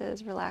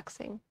sinuses,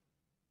 relaxing.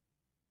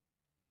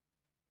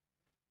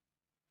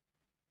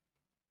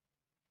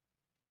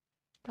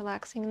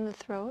 Relaxing in the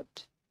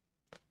throat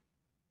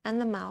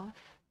and the mouth.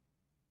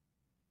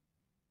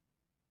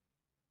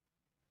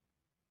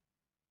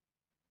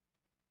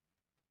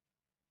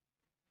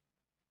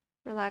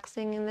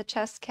 Relaxing in the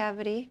chest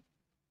cavity.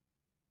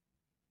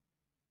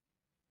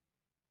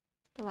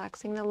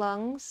 Relaxing the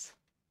lungs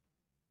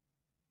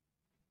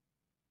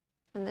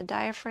and the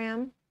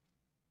diaphragm.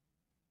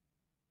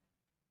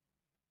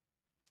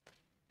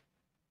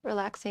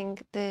 Relaxing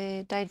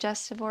the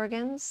digestive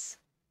organs.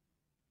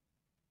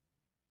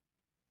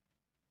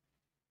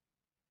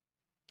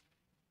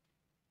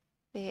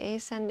 The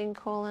ascending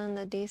colon,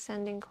 the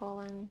descending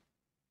colon,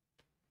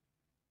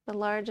 the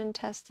large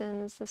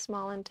intestines, the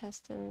small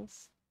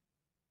intestines,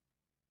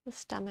 the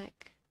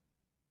stomach.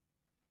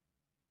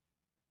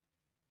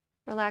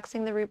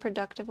 Relaxing the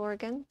reproductive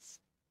organs.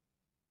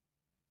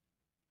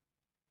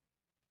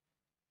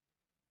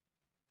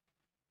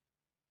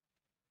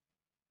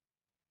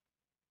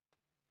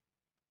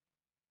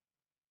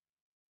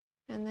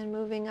 And then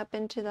moving up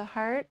into the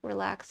heart,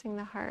 relaxing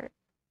the heart.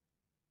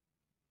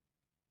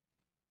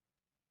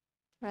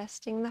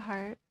 Resting the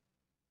heart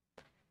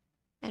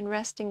and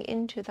resting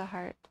into the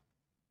heart.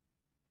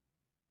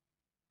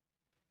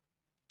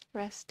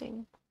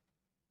 Resting.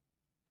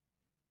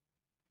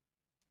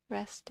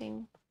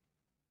 Resting.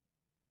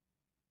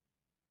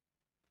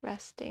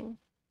 Resting.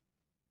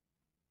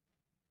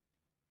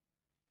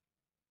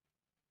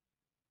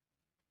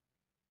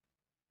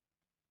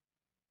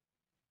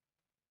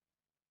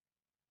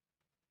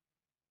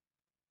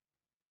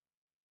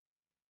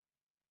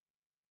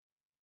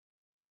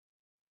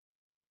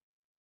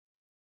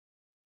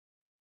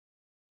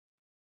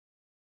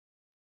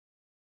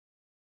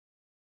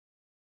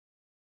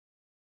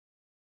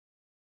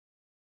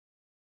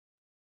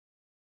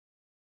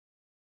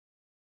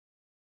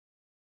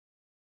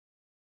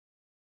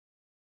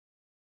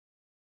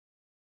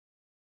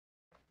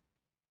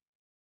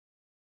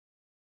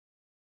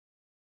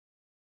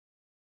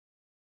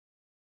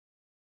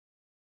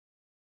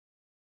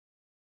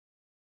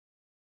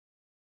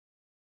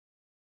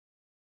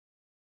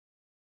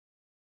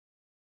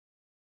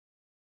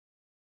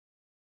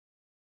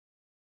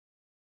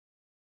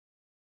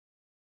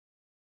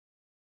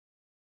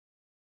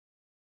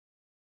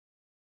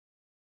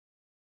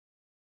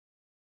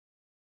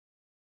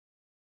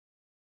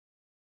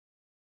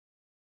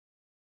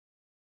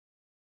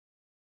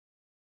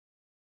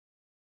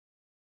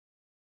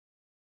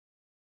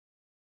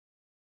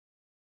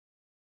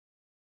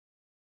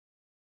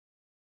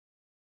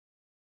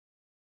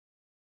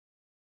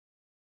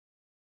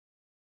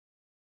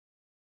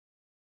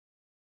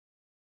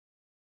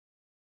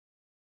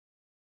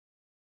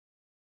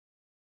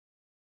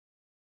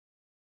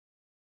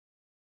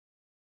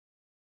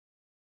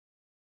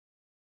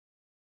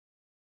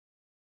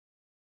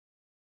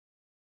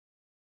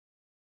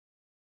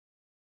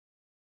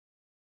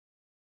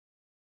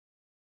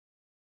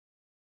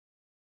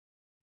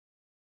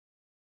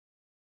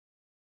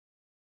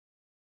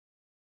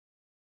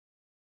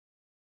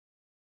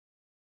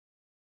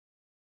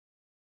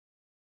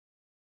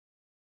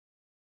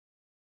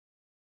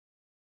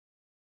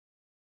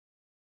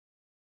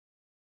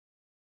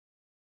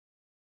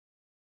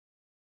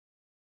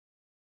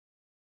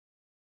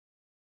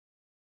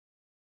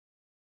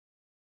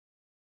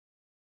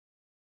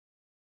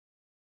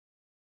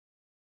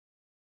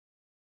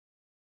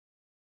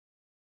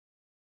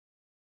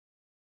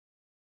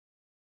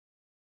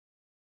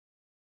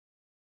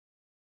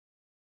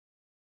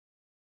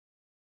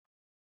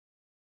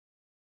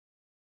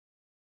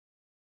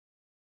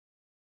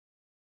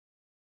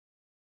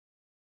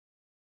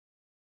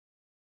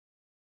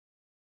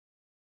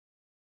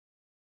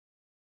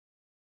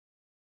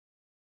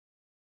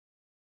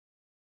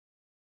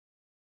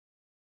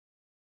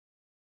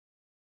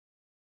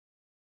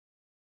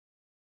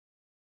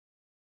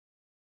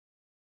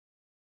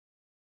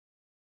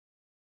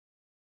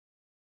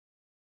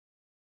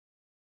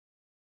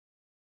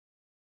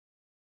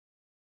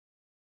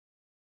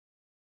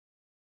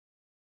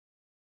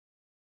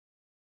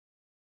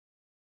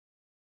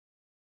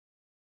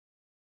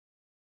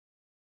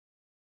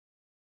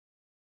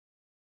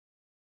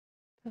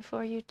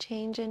 Before you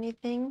change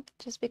anything,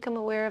 just become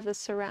aware of the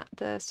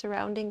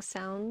surrounding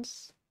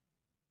sounds.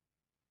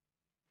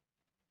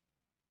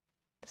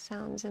 The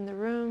sounds in the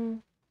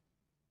room,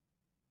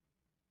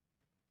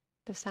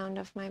 the sound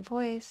of my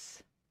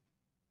voice,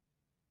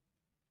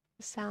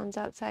 the sounds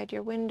outside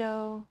your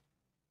window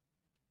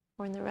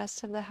or in the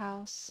rest of the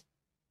house.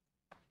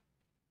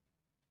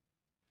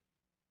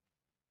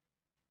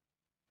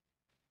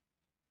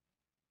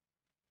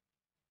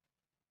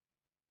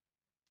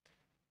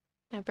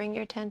 Now bring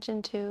your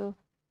attention to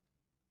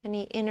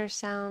any inner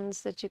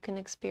sounds that you can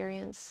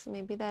experience.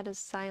 Maybe that is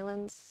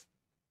silence.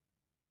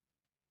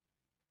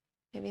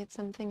 Maybe it's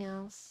something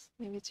else.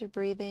 Maybe it's your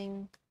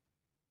breathing.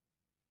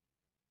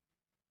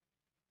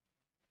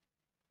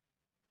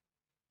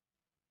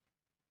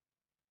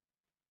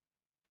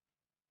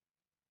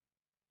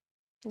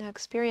 Now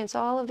experience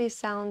all of these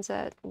sounds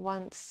at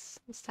once.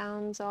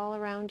 Sounds all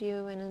around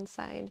you and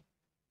inside.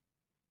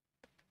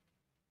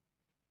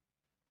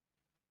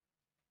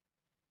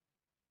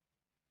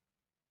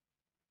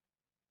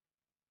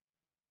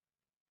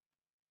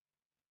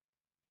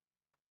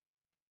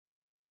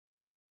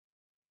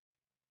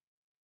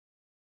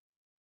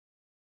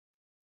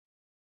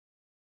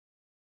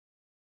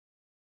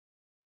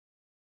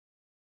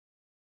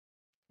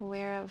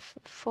 Aware of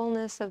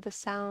fullness of the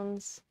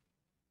sounds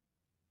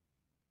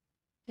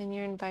in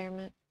your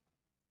environment.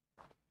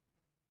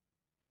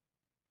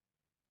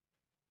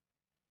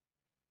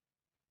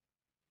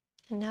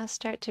 And now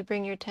start to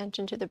bring your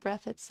attention to the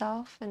breath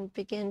itself and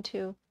begin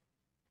to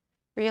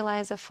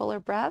realize a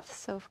fuller breath.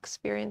 So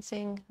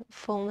experiencing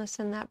fullness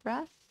in that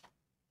breath,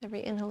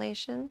 every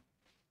inhalation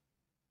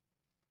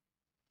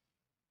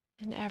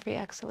and every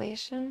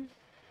exhalation.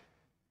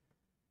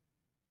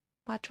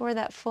 Watch where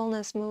that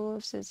fullness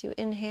moves as you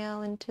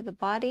inhale into the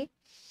body.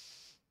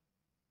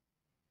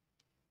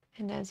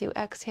 And as you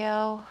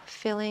exhale,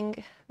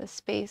 filling the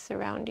space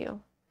around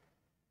you.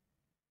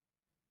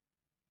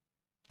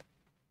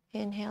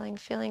 Inhaling,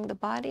 filling the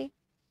body.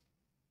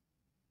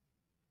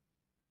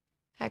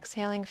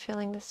 Exhaling,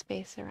 filling the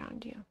space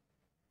around you.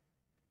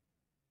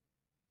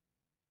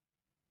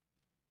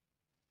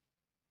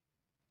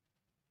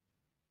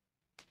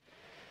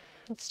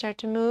 Let's start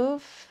to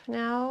move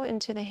now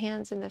into the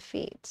hands and the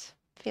feet.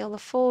 Feel the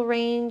full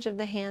range of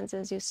the hands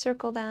as you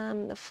circle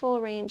them, the full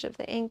range of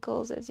the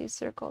ankles as you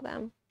circle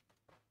them.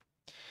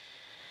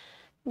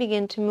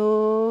 Begin to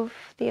move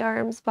the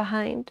arms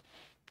behind.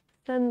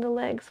 Send the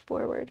legs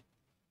forward.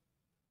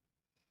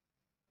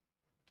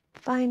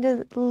 Find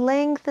a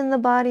length in the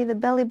body, the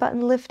belly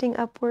button lifting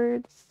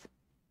upwards.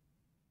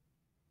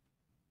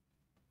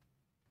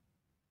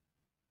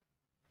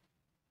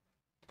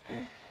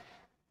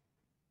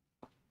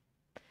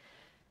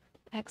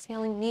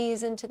 Exhaling,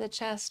 knees into the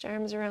chest,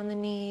 arms around the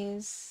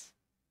knees.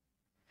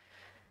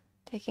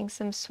 Taking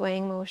some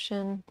swaying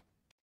motion.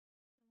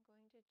 I'm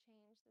going to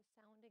change the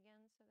sound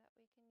again so that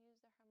we can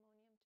use the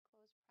harmonium to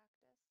close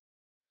practice.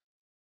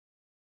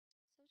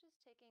 So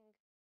just taking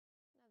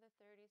another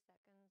 30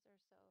 seconds or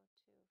so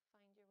to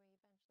find your way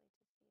eventually to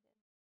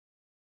seated.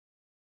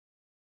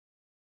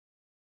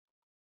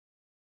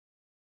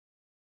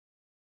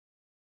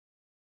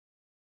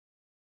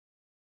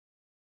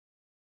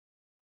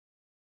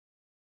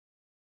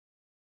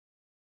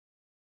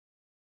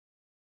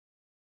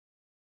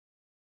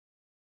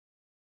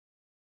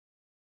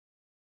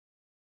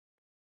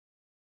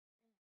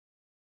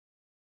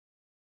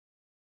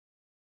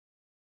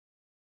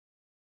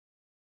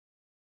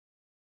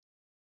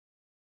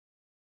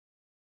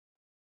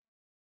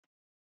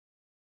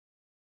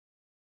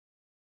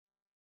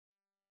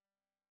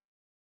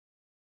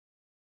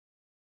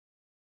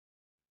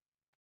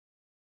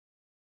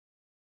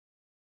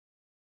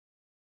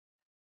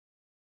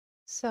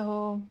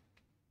 So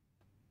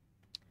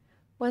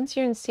once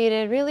you're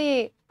seated,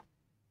 really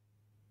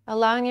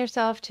allowing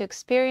yourself to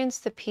experience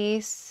the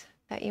peace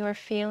that you are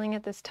feeling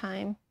at this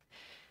time.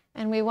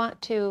 And we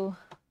want to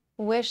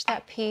wish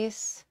that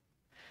peace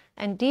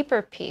and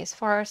deeper peace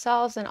for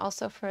ourselves and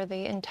also for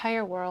the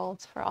entire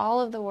world, for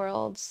all of the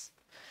worlds,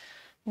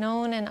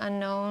 known and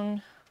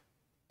unknown.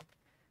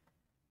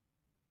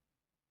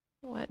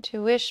 We want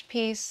to wish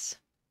peace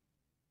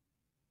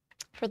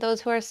for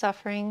those who are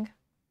suffering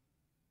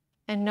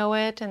and know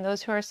it, and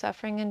those who are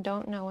suffering and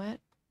don't know it.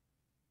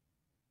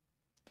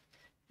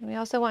 And we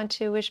also want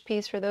to wish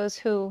peace for those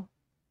who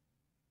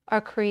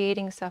are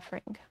creating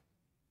suffering,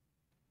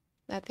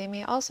 that they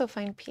may also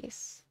find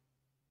peace.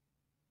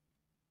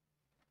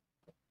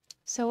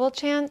 So we'll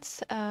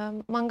chant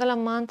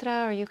Mangala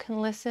mantra, or you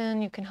can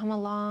listen, you can hum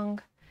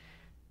along.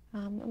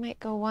 I might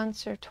go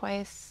once or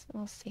twice,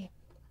 we'll see.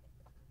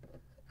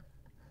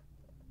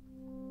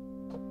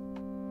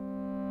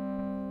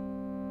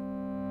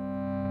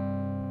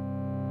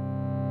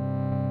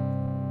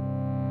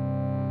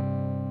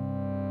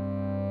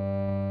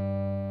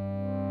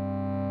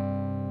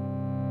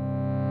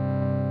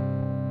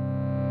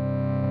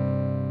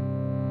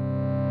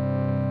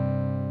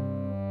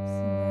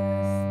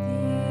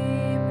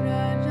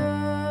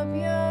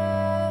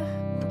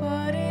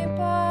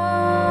 Paripalayanta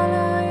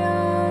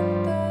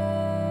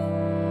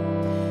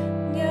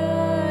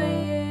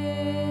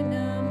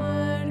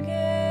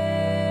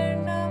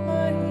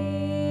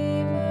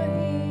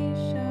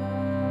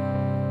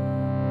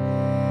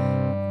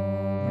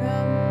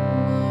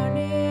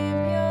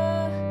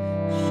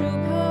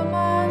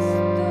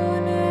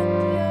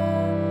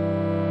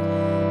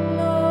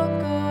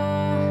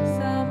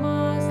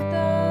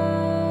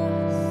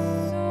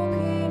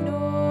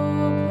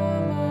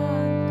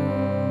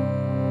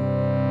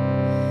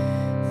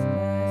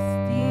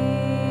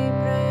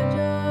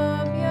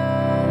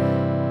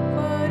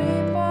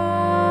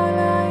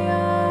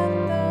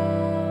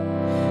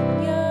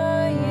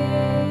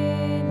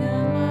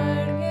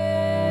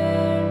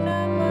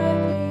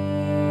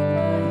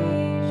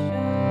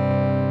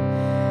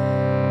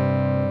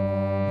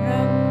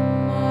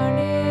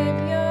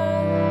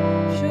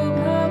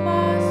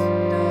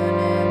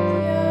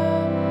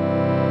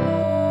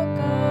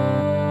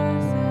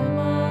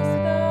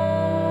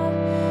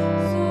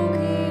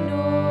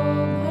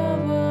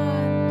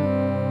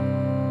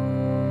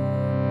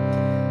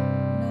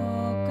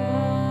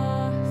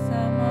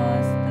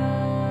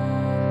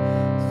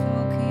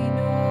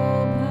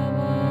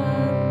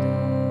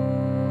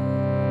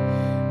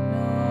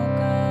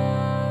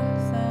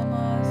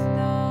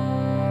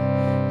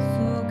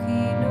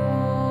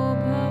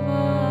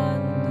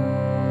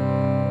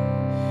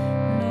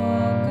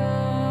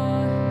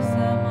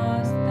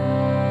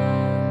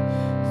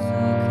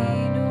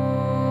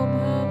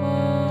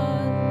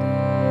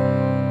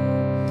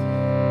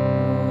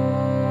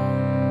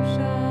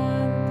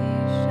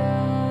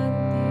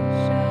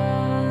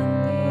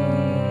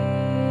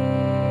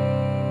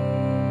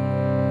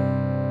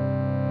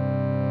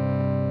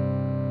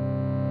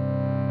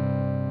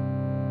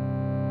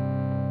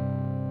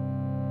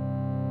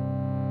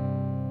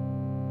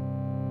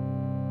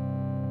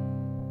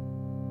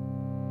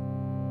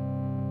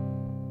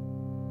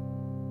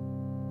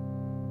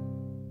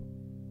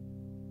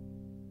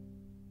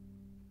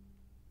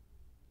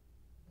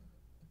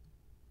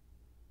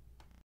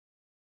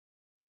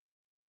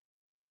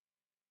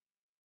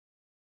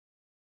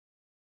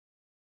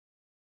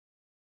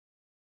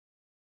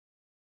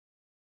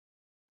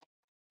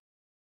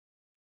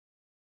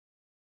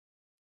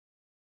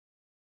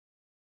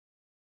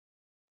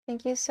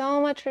Thank you so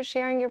much for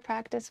sharing your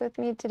practice with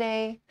me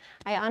today.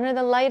 I honor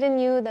the light in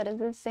you that is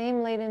the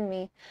same light in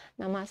me.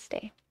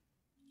 Namaste.